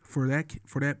 So for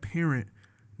that parent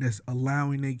that's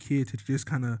allowing their kid to just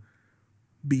kind of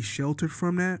be sheltered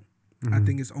from that, I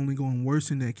think it's only going worse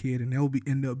in that kid, and they'll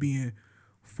end up being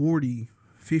 40,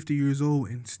 50 years old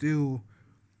and still.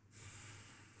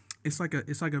 It's like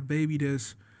a baby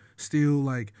that's still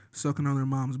like sucking on their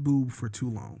mom's boob for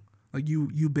too long. Like,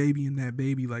 you babying that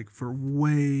baby like for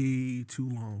way too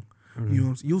long. You know what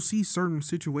I'm saying? You'll see certain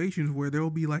situations where there'll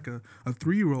be like a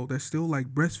 3-year-old that's still like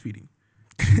breastfeeding.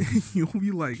 You'll be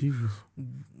like, Jesus.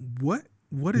 What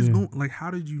is going, like,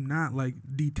 how did you not like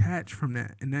detach from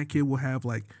that? And that kid will have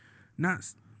like, not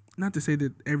to say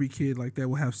that every kid like that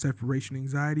will have separation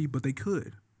anxiety, but they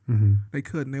could. They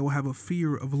could, and they will have a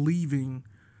fear of leaving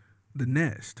the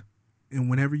nest. And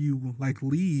whenever you like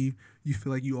leave, you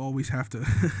feel like you always have to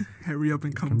hurry up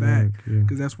and come back,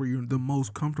 because that's where you're the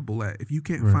most comfortable at. If you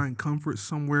can't find comfort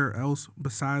somewhere else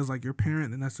besides like your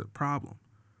parent, then that's a problem.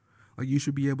 Like, you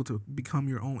should be able to become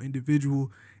your own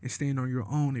individual and stand on your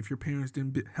own. If your parents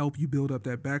didn't help you build up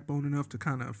that backbone enough to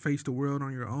kind of face the world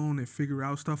on your own and figure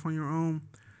out stuff on your own,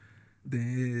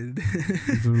 then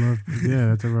that's a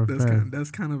rough path.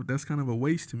 That's kind of a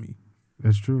waste to me.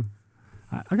 That's true.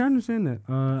 I can understand that.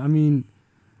 I mean,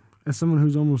 as someone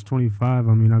who's almost 25,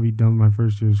 I mean, I'll be done with my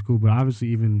first year of school, but obviously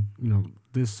even,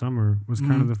 this summer was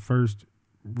kind of the first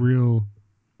real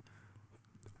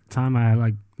time I had,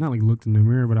 like, not like looked in the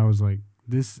mirror, but I was like,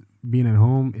 this being at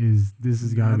home this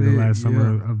has got to be the last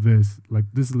summer of this. Like,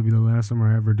 this will be the last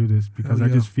summer I ever do this, because I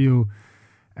just feel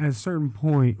at a certain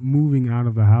point, moving out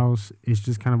of the house is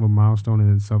just kind of a milestone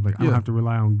in itself. Like, I don't have to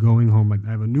rely on going home. Like,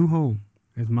 I have a new home.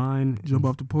 It's mine. Jump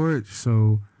off the porch.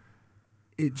 So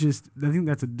it just, I think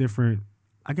that's a different,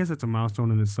 I guess that's a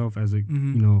milestone in itself as a,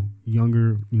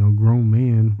 younger, grown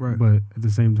man. Right. But at the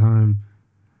same time,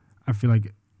 I feel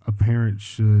like a parent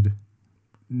should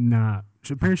be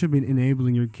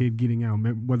enabling your kid getting out,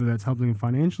 whether that's helping them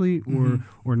financially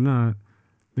or not.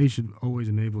 They should always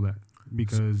enable that,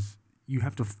 because you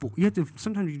have to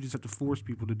sometimes you just have to force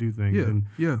people to do things. And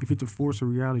if you have to force a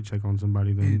reality check on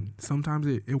somebody, then and sometimes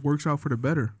it works out for the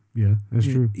better. Yeah, that's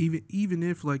true. Even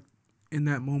if, like, in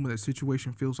that moment that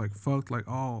situation feels like fucked, like,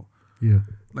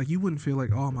 like, you wouldn't feel like,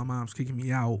 my mom's kicking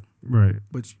me out, right?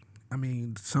 But I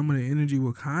mean, some of the energy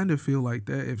will kind of feel like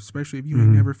that, especially if you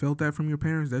ain't never felt that from your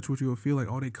parents. That's what you'll feel like.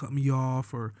 They cut me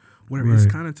off or whatever. Right. It's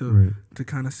kind of to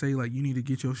kind of say, like, you need to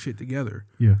get your shit together.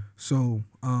 Yeah. So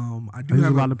I do.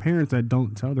 There's a lot of parents that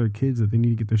don't tell their kids that they need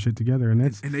to get their shit together, and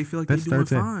they feel like they're doing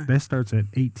fine. That starts at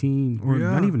 18, or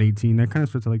not even 18. That kind of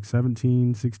starts at like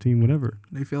 17, 16, whatever.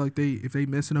 They feel like if they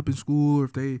messing up in school, or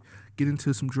if they get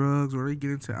into some drugs, or they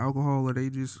get into alcohol, or they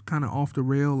just kind of off the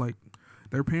rail, like,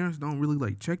 their parents don't really,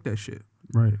 like, check that shit.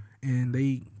 Right. And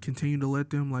they continue to let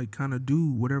them, like, kind of do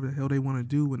whatever the hell they want to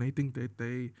do. And they think that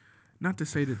not to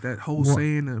say that whole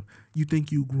saying of you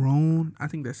think you grown, I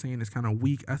think that saying is kind of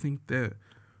weak. I think that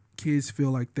kids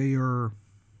feel like they're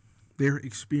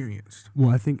experienced. Well,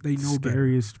 I think they know the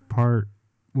scariest part,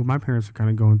 my parents are kind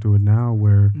of going through it now,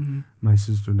 where my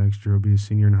sister next year will be a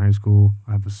senior in high school.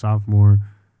 I have a sophomore,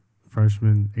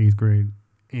 freshman, 8th grade.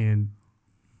 And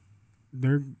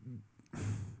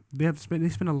they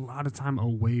spend a lot of time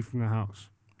away from the house.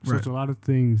 So it's a lot of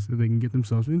things that they can get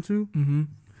themselves into. Mm-hmm.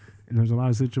 And there's a lot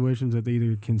of situations that they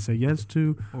either can say yes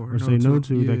to or say no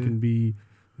to that can be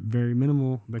very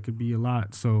minimal, that could be a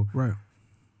lot. So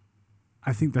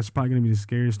I think that's probably going to be the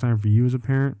scariest time for you as a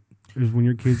parent, is when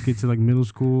your kids get to, like, middle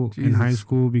school and high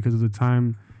school, because of the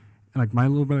time. Like, my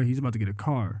little brother, he's about to get a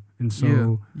car. And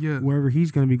so wherever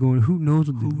he's going to be going, who knows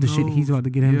the shit he's about to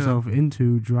get himself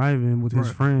into driving with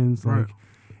his friends. Like,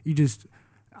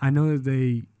 I know that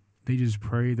they just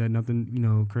pray that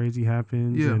nothing, crazy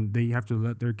happens. Yeah. And they have to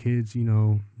let their kids,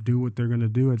 do what they're going to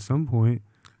do at some point.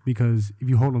 Because if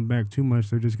you hold them back too much,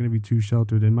 they're just going to be too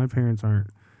sheltered. And my parents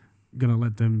aren't going to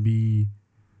let them be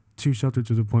too sheltered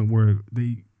to the point where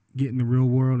they get in the real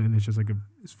world and it's just like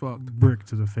it's fucked brick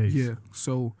to the face. Yeah.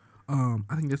 So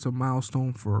I think that's a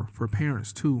milestone for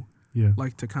parents too. Yeah.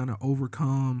 Like, to kind of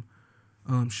overcome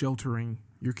sheltering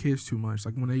your kids too much.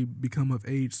 Like, when they become of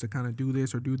age to kind of do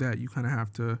this or do that, you kind of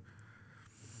have to,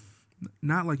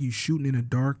 not like you shooting in the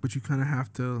dark, but you kind of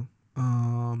have to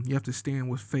stand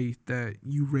with faith that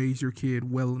you raise your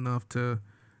kid well enough to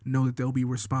know that they'll be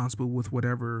responsible with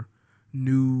whatever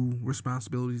new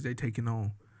responsibilities they taking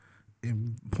on.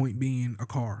 And point being, a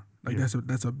car. Like,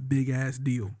 that's a big ass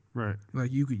deal. Right.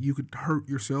 Like, you could hurt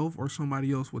yourself or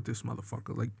somebody else with this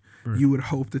motherfucker. Like, you would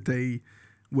hope that they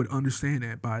would understand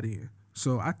that by then.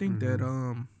 So I think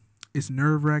that it's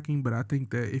nerve-wracking, but I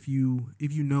think that if you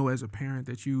know as a parent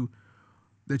that you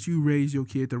raise your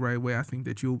kid the right way, I think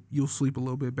that you'll sleep a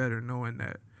little bit better knowing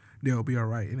that they'll be all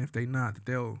right. And if they not,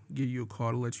 they'll give you a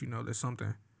call to let you know that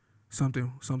something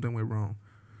went wrong.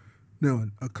 Now,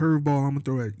 a curveball I'm gonna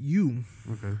throw at you,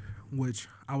 which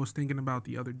I was thinking about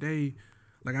the other day.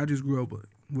 Like, I just grew up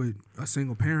with a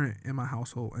single parent in my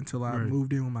household until I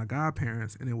moved in with my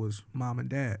godparents, and it was mom and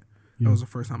dad. That was the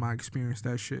first time I experienced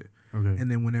that shit. Okay.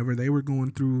 And then whenever they were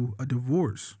going through a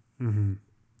divorce,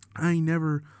 I ain't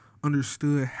never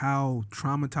understood how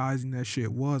traumatizing that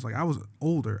shit was. Like, I was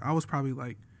older. I was probably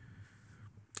like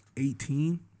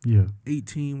 18. Yeah.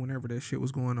 18 whenever that shit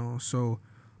was going on. So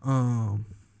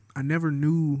I never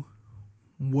knew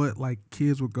what, like,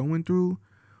 kids were going through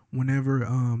whenever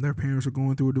their parents were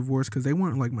going through a divorce, because they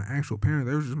weren't, like, my actual parents.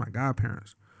 They were just my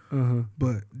godparents.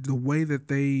 But the way that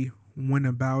they went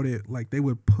about it, like, they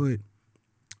wouldn't put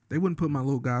my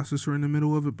little god sister in the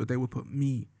middle of it, but they would put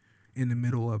me in the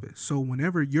middle of it. So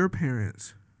whenever your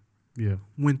parents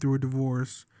went through a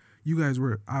divorce, you guys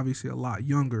were obviously a lot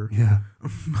younger. Yeah.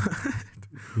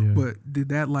 But did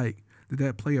that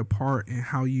play a part in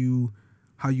how you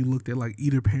looked at, like,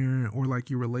 either parent, or, like,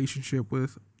 your relationship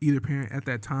with either parent at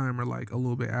that time, or, like, a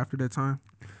little bit after that time?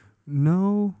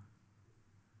 No.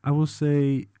 I will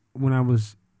say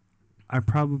I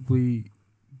probably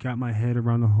got my head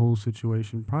around the whole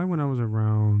situation probably when I was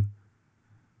around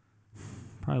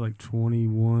like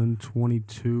 21,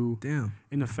 22. Damn.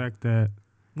 In the fact that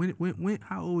when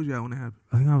how old was y'all when it happened?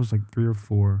 I think I was like 3 or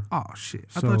 4. Oh shit.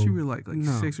 I thought you were like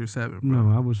 6 or 7, bro.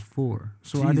 No, I was 4.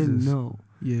 So Jesus. I didn't know.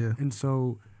 Yeah. And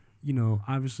so you know,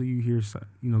 obviously you hear,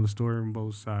 you know, the story on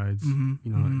both sides. Mm-hmm.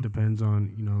 You know, it depends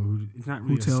on, you know, who, it's not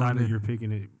really a side that it. you're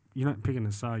picking it. You're not picking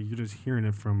a side. You're just hearing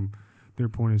it from their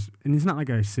point of, and it's not like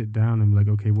I sit down and be like,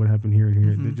 okay, what happened here and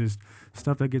here. They're just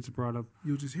stuff that gets brought up.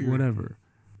 You'll just hear whatever.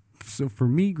 So for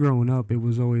me growing up, it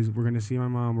was always, we're going to see my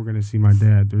mom, we're going to see my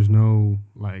dad. There's no,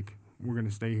 like, we're going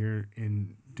to stay here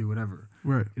and do whatever.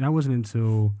 Right. And that wasn't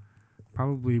until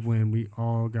probably when we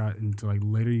all got into, like,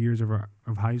 later years of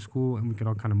high school, and we could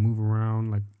all kind of move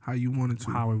around, like, how you wanted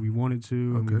to. How we wanted to,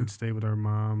 and we Okay. could stay with our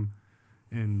mom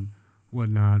and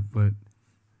whatnot. But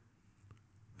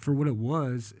for what it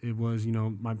was, you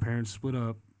know, my parents split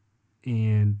up,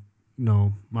 and, you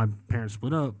know, my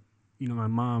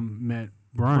mom met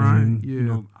Brian, yeah. you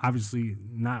know, obviously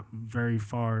not very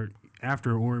far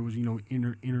after, or it was, you know,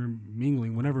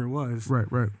 intermingling, whatever it was. Right.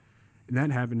 And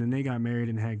that happened, and they got married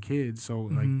and had kids. So,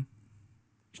 like, Mm-hmm.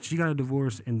 she got a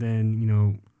divorce, and then, you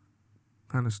know,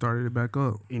 kind of started it back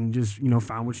up. and just, you know,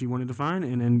 found what she wanted to find,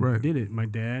 and then did it. My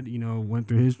dad, you know, went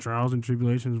through his trials and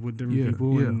tribulations with different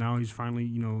people, and now he's finally,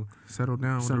 you know, settled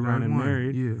down and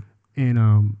married. Yeah.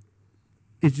 And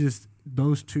it's just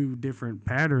those two different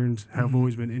patterns have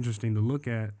always been interesting to look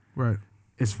at. Right.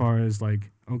 As far as,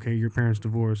 like, okay, your parents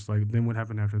divorced, like, then what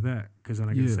happened after that? Because then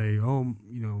I can say, oh,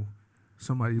 you know,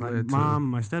 somebody my led mom,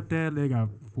 my stepdad, they got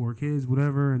 4 kids,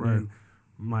 whatever, and then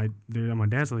my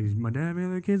dad's like, my dad have any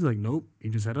other kids? Like, nope, he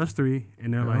just had us 3,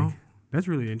 and they're like, that's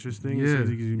really interesting. Yeah,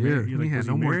 he had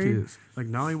no more kids. Like,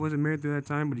 no, he wasn't married through that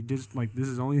time, but he just, like, this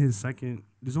is only his second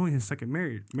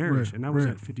marriage, Right, and that was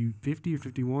at 50 or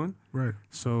 51. Right.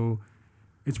 So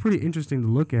it's pretty interesting to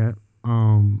look at.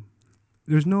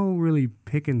 There's no really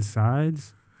picking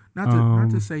sides.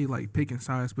 Not to say, like, picking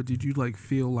sides, but did you, like,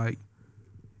 feel like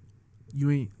you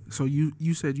ain't? So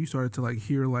you said you started to, like,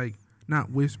 hear, like, not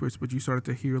whispers, but you started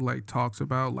to hear, like, talks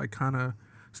about, like, kind of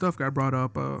stuff got brought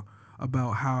up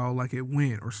about how, like, it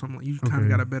went or something. You kind of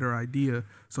got a better idea.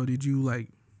 So did you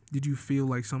feel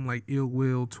like some, like, ill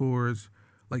will towards,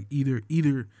 like, either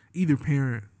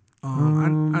parent?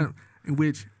 In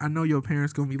which I know your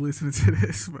parents gonna be listening to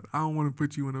this, but I don't want to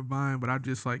put you in a bind. But I'm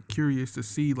just, like, curious to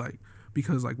see, like,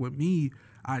 because, like, with me,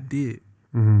 I did.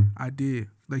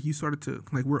 Like, you started to,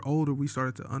 like, we're older, we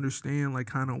started to understand, like,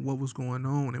 kind of what was going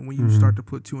on, and when you start to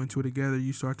put 2 and 2 together,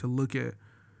 you start to look at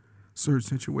certain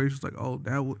situations like, oh,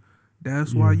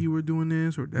 that's why you were doing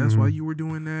this, or that's why you were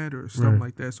doing that, or something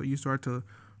like that. So you start to,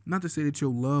 not to say that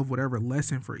you'll love whatever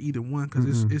lesson for either one, because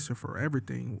it's for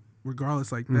everything,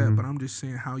 regardless, like that. But I'm just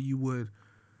saying how you would.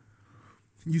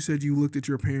 You said you looked at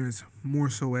your parents more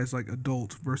so as, like,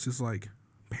 adults versus, like,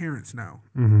 parents now.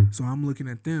 So I'm looking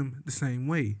at them the same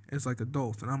way as, like,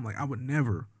 adults, and I'm like, I would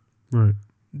never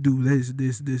do this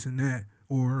and that,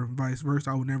 or vice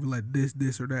versa. I would never let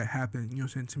this or that happen. You know what I'm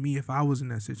saying? To me, if I was in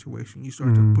that situation, you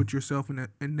start to put yourself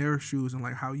in their shoes, and,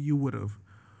 like, how you would have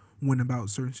went about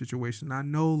certain situations. And I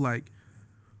know, like,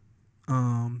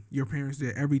 your parents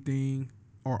did everything,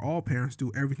 or all parents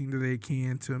do everything that they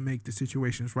can to make the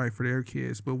situations right for their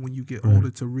kids. But when you get older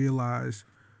to realize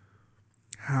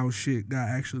how shit got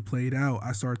actually played out,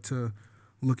 I start to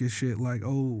look at shit like,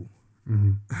 oh,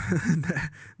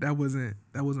 that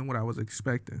wasn't what I was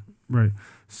expecting. Right.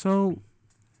 So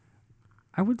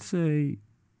I would say,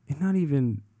 not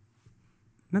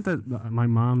that my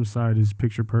mom's side is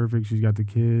picture perfect. She's got the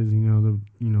kids,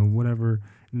 whatever.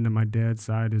 And then my dad's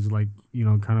side is, like,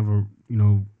 kind of a,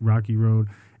 rocky road.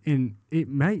 And it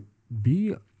might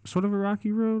be sort of a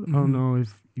rocky road. I don't know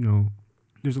if,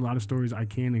 there's a lot of stories I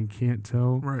can and can't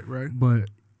tell. Right. But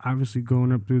obviously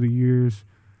going up through the years,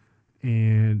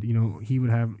 and, he would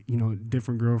have,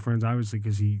 different girlfriends, obviously,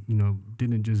 because he,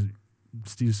 didn't just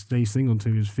stay single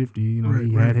until he was 50.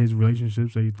 He had his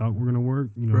relationships that he thought were going to work,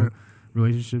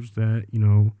 relationships that,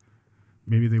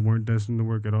 maybe they weren't destined to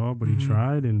work at all, but he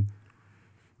tried. And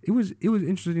it was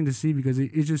interesting to see, because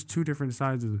it's just two different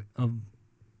sides of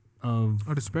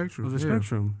the spectrum. Of the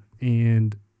spectrum.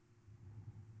 And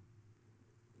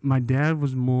my dad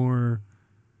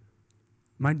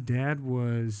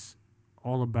was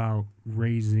all about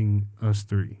raising us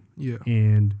 3. Yeah.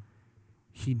 And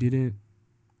he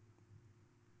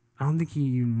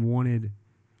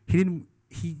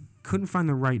couldn't find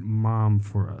the right mom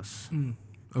for us.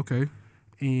 Okay.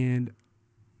 And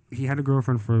he had a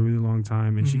girlfriend for a really long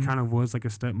time, and she kind of was like a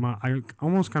stepmom. I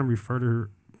almost kind of refer to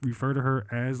her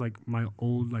as, like, my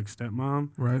old, like, stepmom.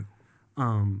 Right.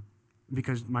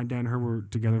 Because my dad and her were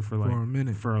together for, like, for a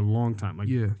minute, for a long time, like,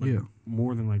 yeah,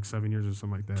 more than, like, 7 years or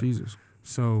something like that. Jesus.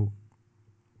 So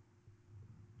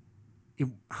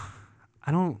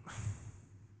I don't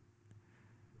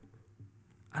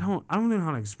know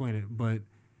how to explain it, but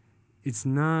it's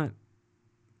not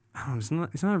I don't know,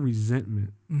 it's not a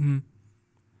resentment. Mm-hmm.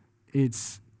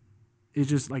 It's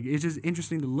just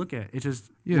interesting to look at. It's just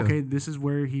okay, this is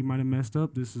where he might have messed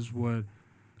up. This is what,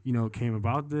 came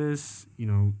about this,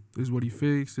 This is what he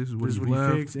fixed. This is what he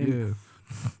left. And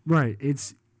right.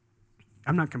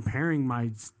 I'm not comparing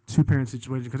my two parent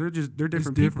situation because they're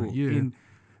different people. Yeah. And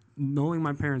knowing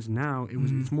my parents now,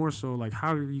 it's more so like,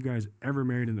 how are you guys ever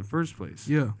married in the first place?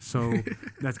 Yeah. So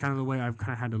that's kind of the way I've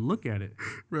kind of had to look at it.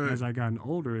 Right. As I gotten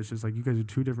older, it's just like, you guys are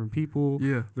two different people.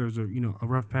 Yeah. There's a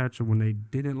rough patch of when they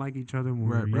didn't like each other when we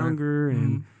were younger,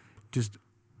 and just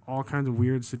all kinds of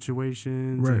weird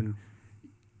situations. Right. And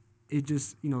it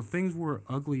just, things were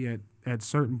ugly at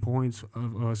certain points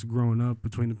of us growing up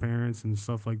between the parents and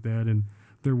stuff like that. And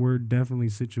there were definitely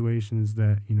situations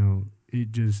that,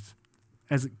 it just,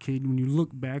 as a kid, when you look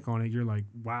back on it, you're like,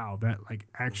 wow, that like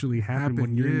actually happened.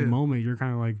 When you're in the moment, you're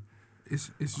kind of like,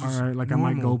 it's just all right, like normal.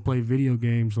 I might go play video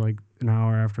games like an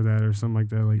hour after that or something like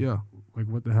that. Like, like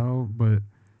what the hell? But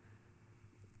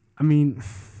I mean,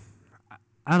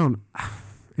 I don't,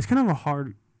 it's kind of a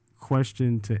hard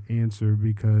question to answer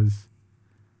because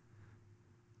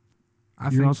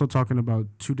you're also talking about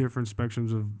two different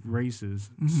spectrums of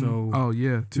races. Mm-hmm.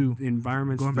 So, two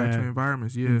environments. Going back to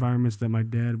environments, environments that my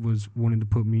dad was wanting to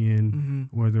put me in, mm-hmm.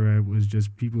 whether it was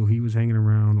just people he was hanging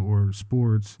around or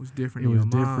sports, was different. It was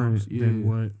different than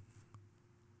what.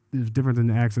 It was different than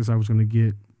the access I was going to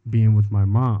get being with my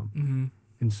mom. Mm-hmm.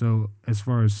 And so, as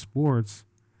far as sports,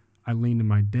 I leaned to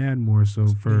my dad more so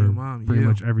for pretty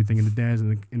much everything, and the dad's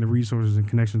and the resources and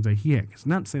connections that he had. It's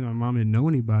not saying my mom didn't know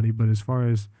anybody, but as far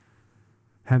as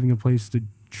having a place to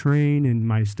train and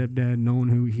my stepdad knowing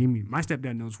who my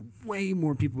stepdad knows way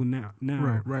more people now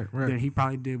right. than he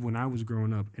probably did when I was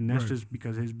growing up, and that's just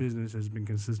because his business has been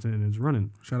consistent and is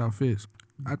running. Shout out Fizz.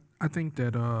 I think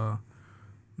that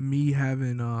me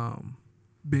having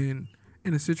been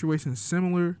in a situation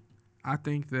similar, I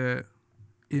think that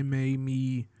it made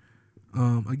me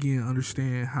again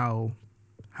understand how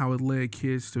it led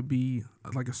kids to be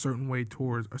like a certain way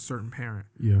towards a certain parent.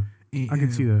 Yeah. I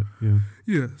can see that. Yeah.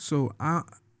 Yeah. So I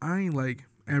ain't like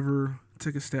ever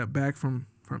took a step back from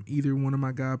either one of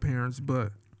my godparents,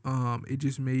 but it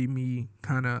just made me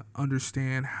kind of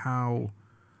understand how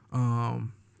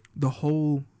the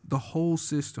whole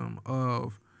system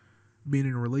of being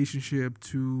in a relationship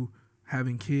to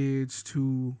having kids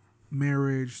to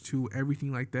marriage to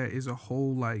everything like that is a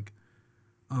whole like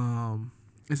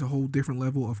it's a whole different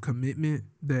level of commitment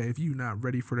that if you're not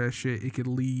ready for that shit, it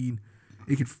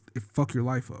could fuck your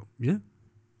life up. Yeah.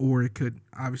 Or it could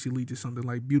obviously lead to something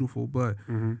like beautiful. But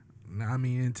I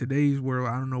mean, in today's world,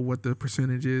 I don't know what the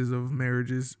percentage is of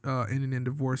marriages ending in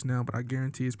divorce now, but I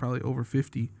guarantee it's probably over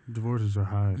 50. Divorces are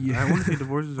high. Yeah. I want to say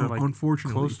divorces are like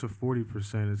unfortunately close to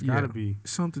 40%. It's got to be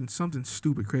something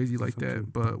stupid crazy like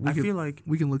that. But I feel like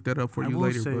we can look that up for you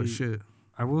later. But shit,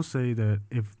 I will say that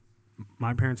if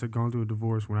my parents had gone through a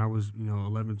divorce when I was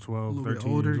 11, 12,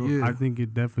 13 older, years old, I think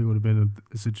it definitely would have been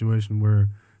a situation where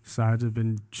sides have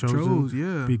been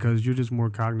chosen because you're just more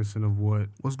cognizant of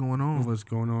what's going on.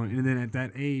 And then at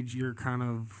that age, you're kind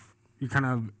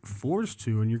of forced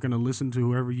to, and you're going to listen to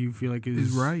whoever you feel like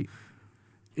is right,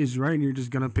 and you're just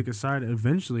going to pick a side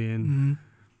eventually. And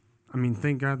I mean,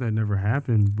 thank God that never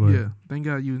happened. But thank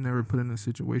God you was never put in a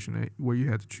situation where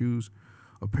you had to choose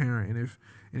a parent.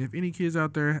 And if any kids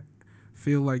out there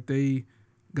feel like they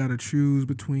gotta choose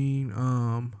between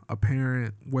a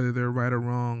parent, whether they're right or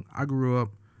wrong, I grew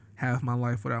up half my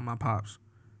life without my pops,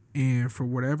 and for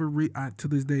whatever to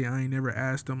this day I ain't never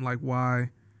asked him like why,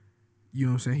 you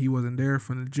know what I'm saying, he wasn't there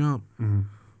from the jump.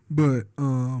 But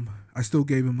I still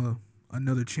gave him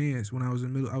another chance when I was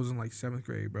I was in like 7th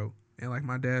grade, bro, and like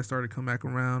my dad started to come back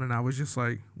around, and I was just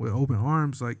like with open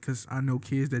arms, like, because I know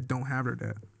kids that don't have their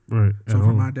dad, right? So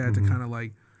for my dad to kind of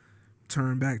like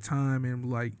turn back time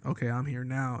and like, okay, I'm here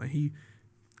now. And he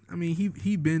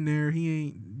been there. He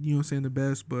ain't, you know what I'm saying, the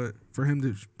best, but for him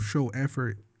to show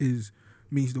effort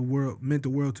meant the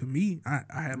world to me. I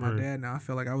had my dad now. I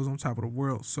felt like I was on top of the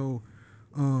world. So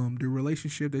the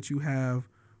relationship that you have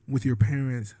with your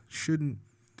parents shouldn't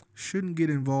get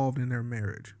involved in their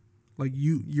marriage. Like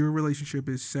your relationship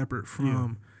is separate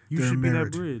from You should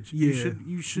marriage. Be that bridge. Yeah.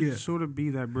 You should sort of be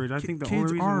that bridge. I think the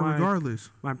only reason why regardless.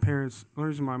 My parents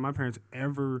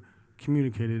ever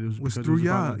communicated was through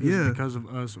y'all. Because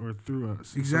of us or through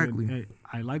us. Exactly. So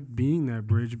I like being that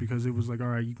bridge because it was like, all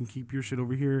right, you can keep your shit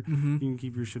over here, you can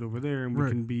keep your shit over there, and we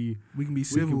can be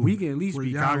civil. We can at least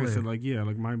be cognizant. Like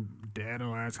my dad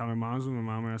will ask how my mom's doing,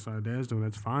 my mom asks how my dad's doing.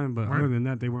 That's fine. But other than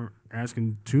that, they weren't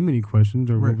asking too many questions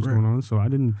or what was going on. So I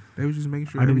didn't. They were just making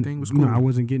sure everything was cool. I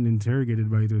wasn't getting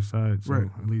interrogated by either side. So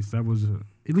at least that was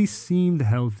at least seemed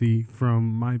healthy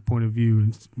from my point of view.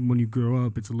 And when you grow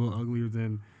up, it's a little uglier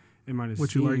than it might have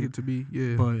what seemed. you like it to be.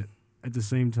 Yeah. But at the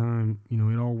same time, you know,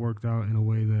 it all worked out in a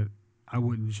way that I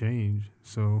wouldn't change.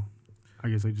 So I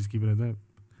guess I just keep it at that.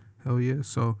 Hell yeah.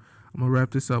 So I'm going to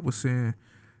wrap this up with saying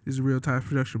this is a Real Ties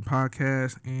Production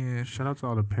podcast. And shout out to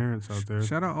all the parents out there.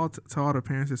 Shout out to all the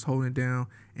parents that's holding it down.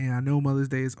 And I know Mother's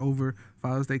Day is over.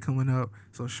 Father's Day coming up.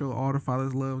 So show all the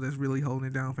fathers love that's really holding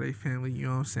it down for their family. You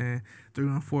know what I'm saying?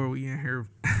 314, we in here.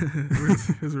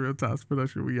 It's a Real Ties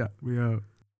Production. We out.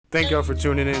 Thank y'all for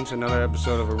tuning in to another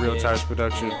episode of A Real Ties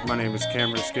Production. My name is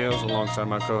Cameron Scales, alongside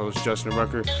my co-host Justin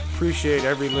Rucker. Appreciate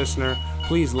every listener.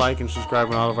 Please like and subscribe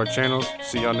on all of our channels.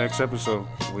 See y'all next episode.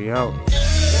 We out.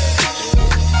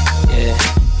 Yeah.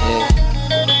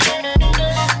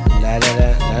 La, la,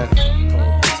 la, la.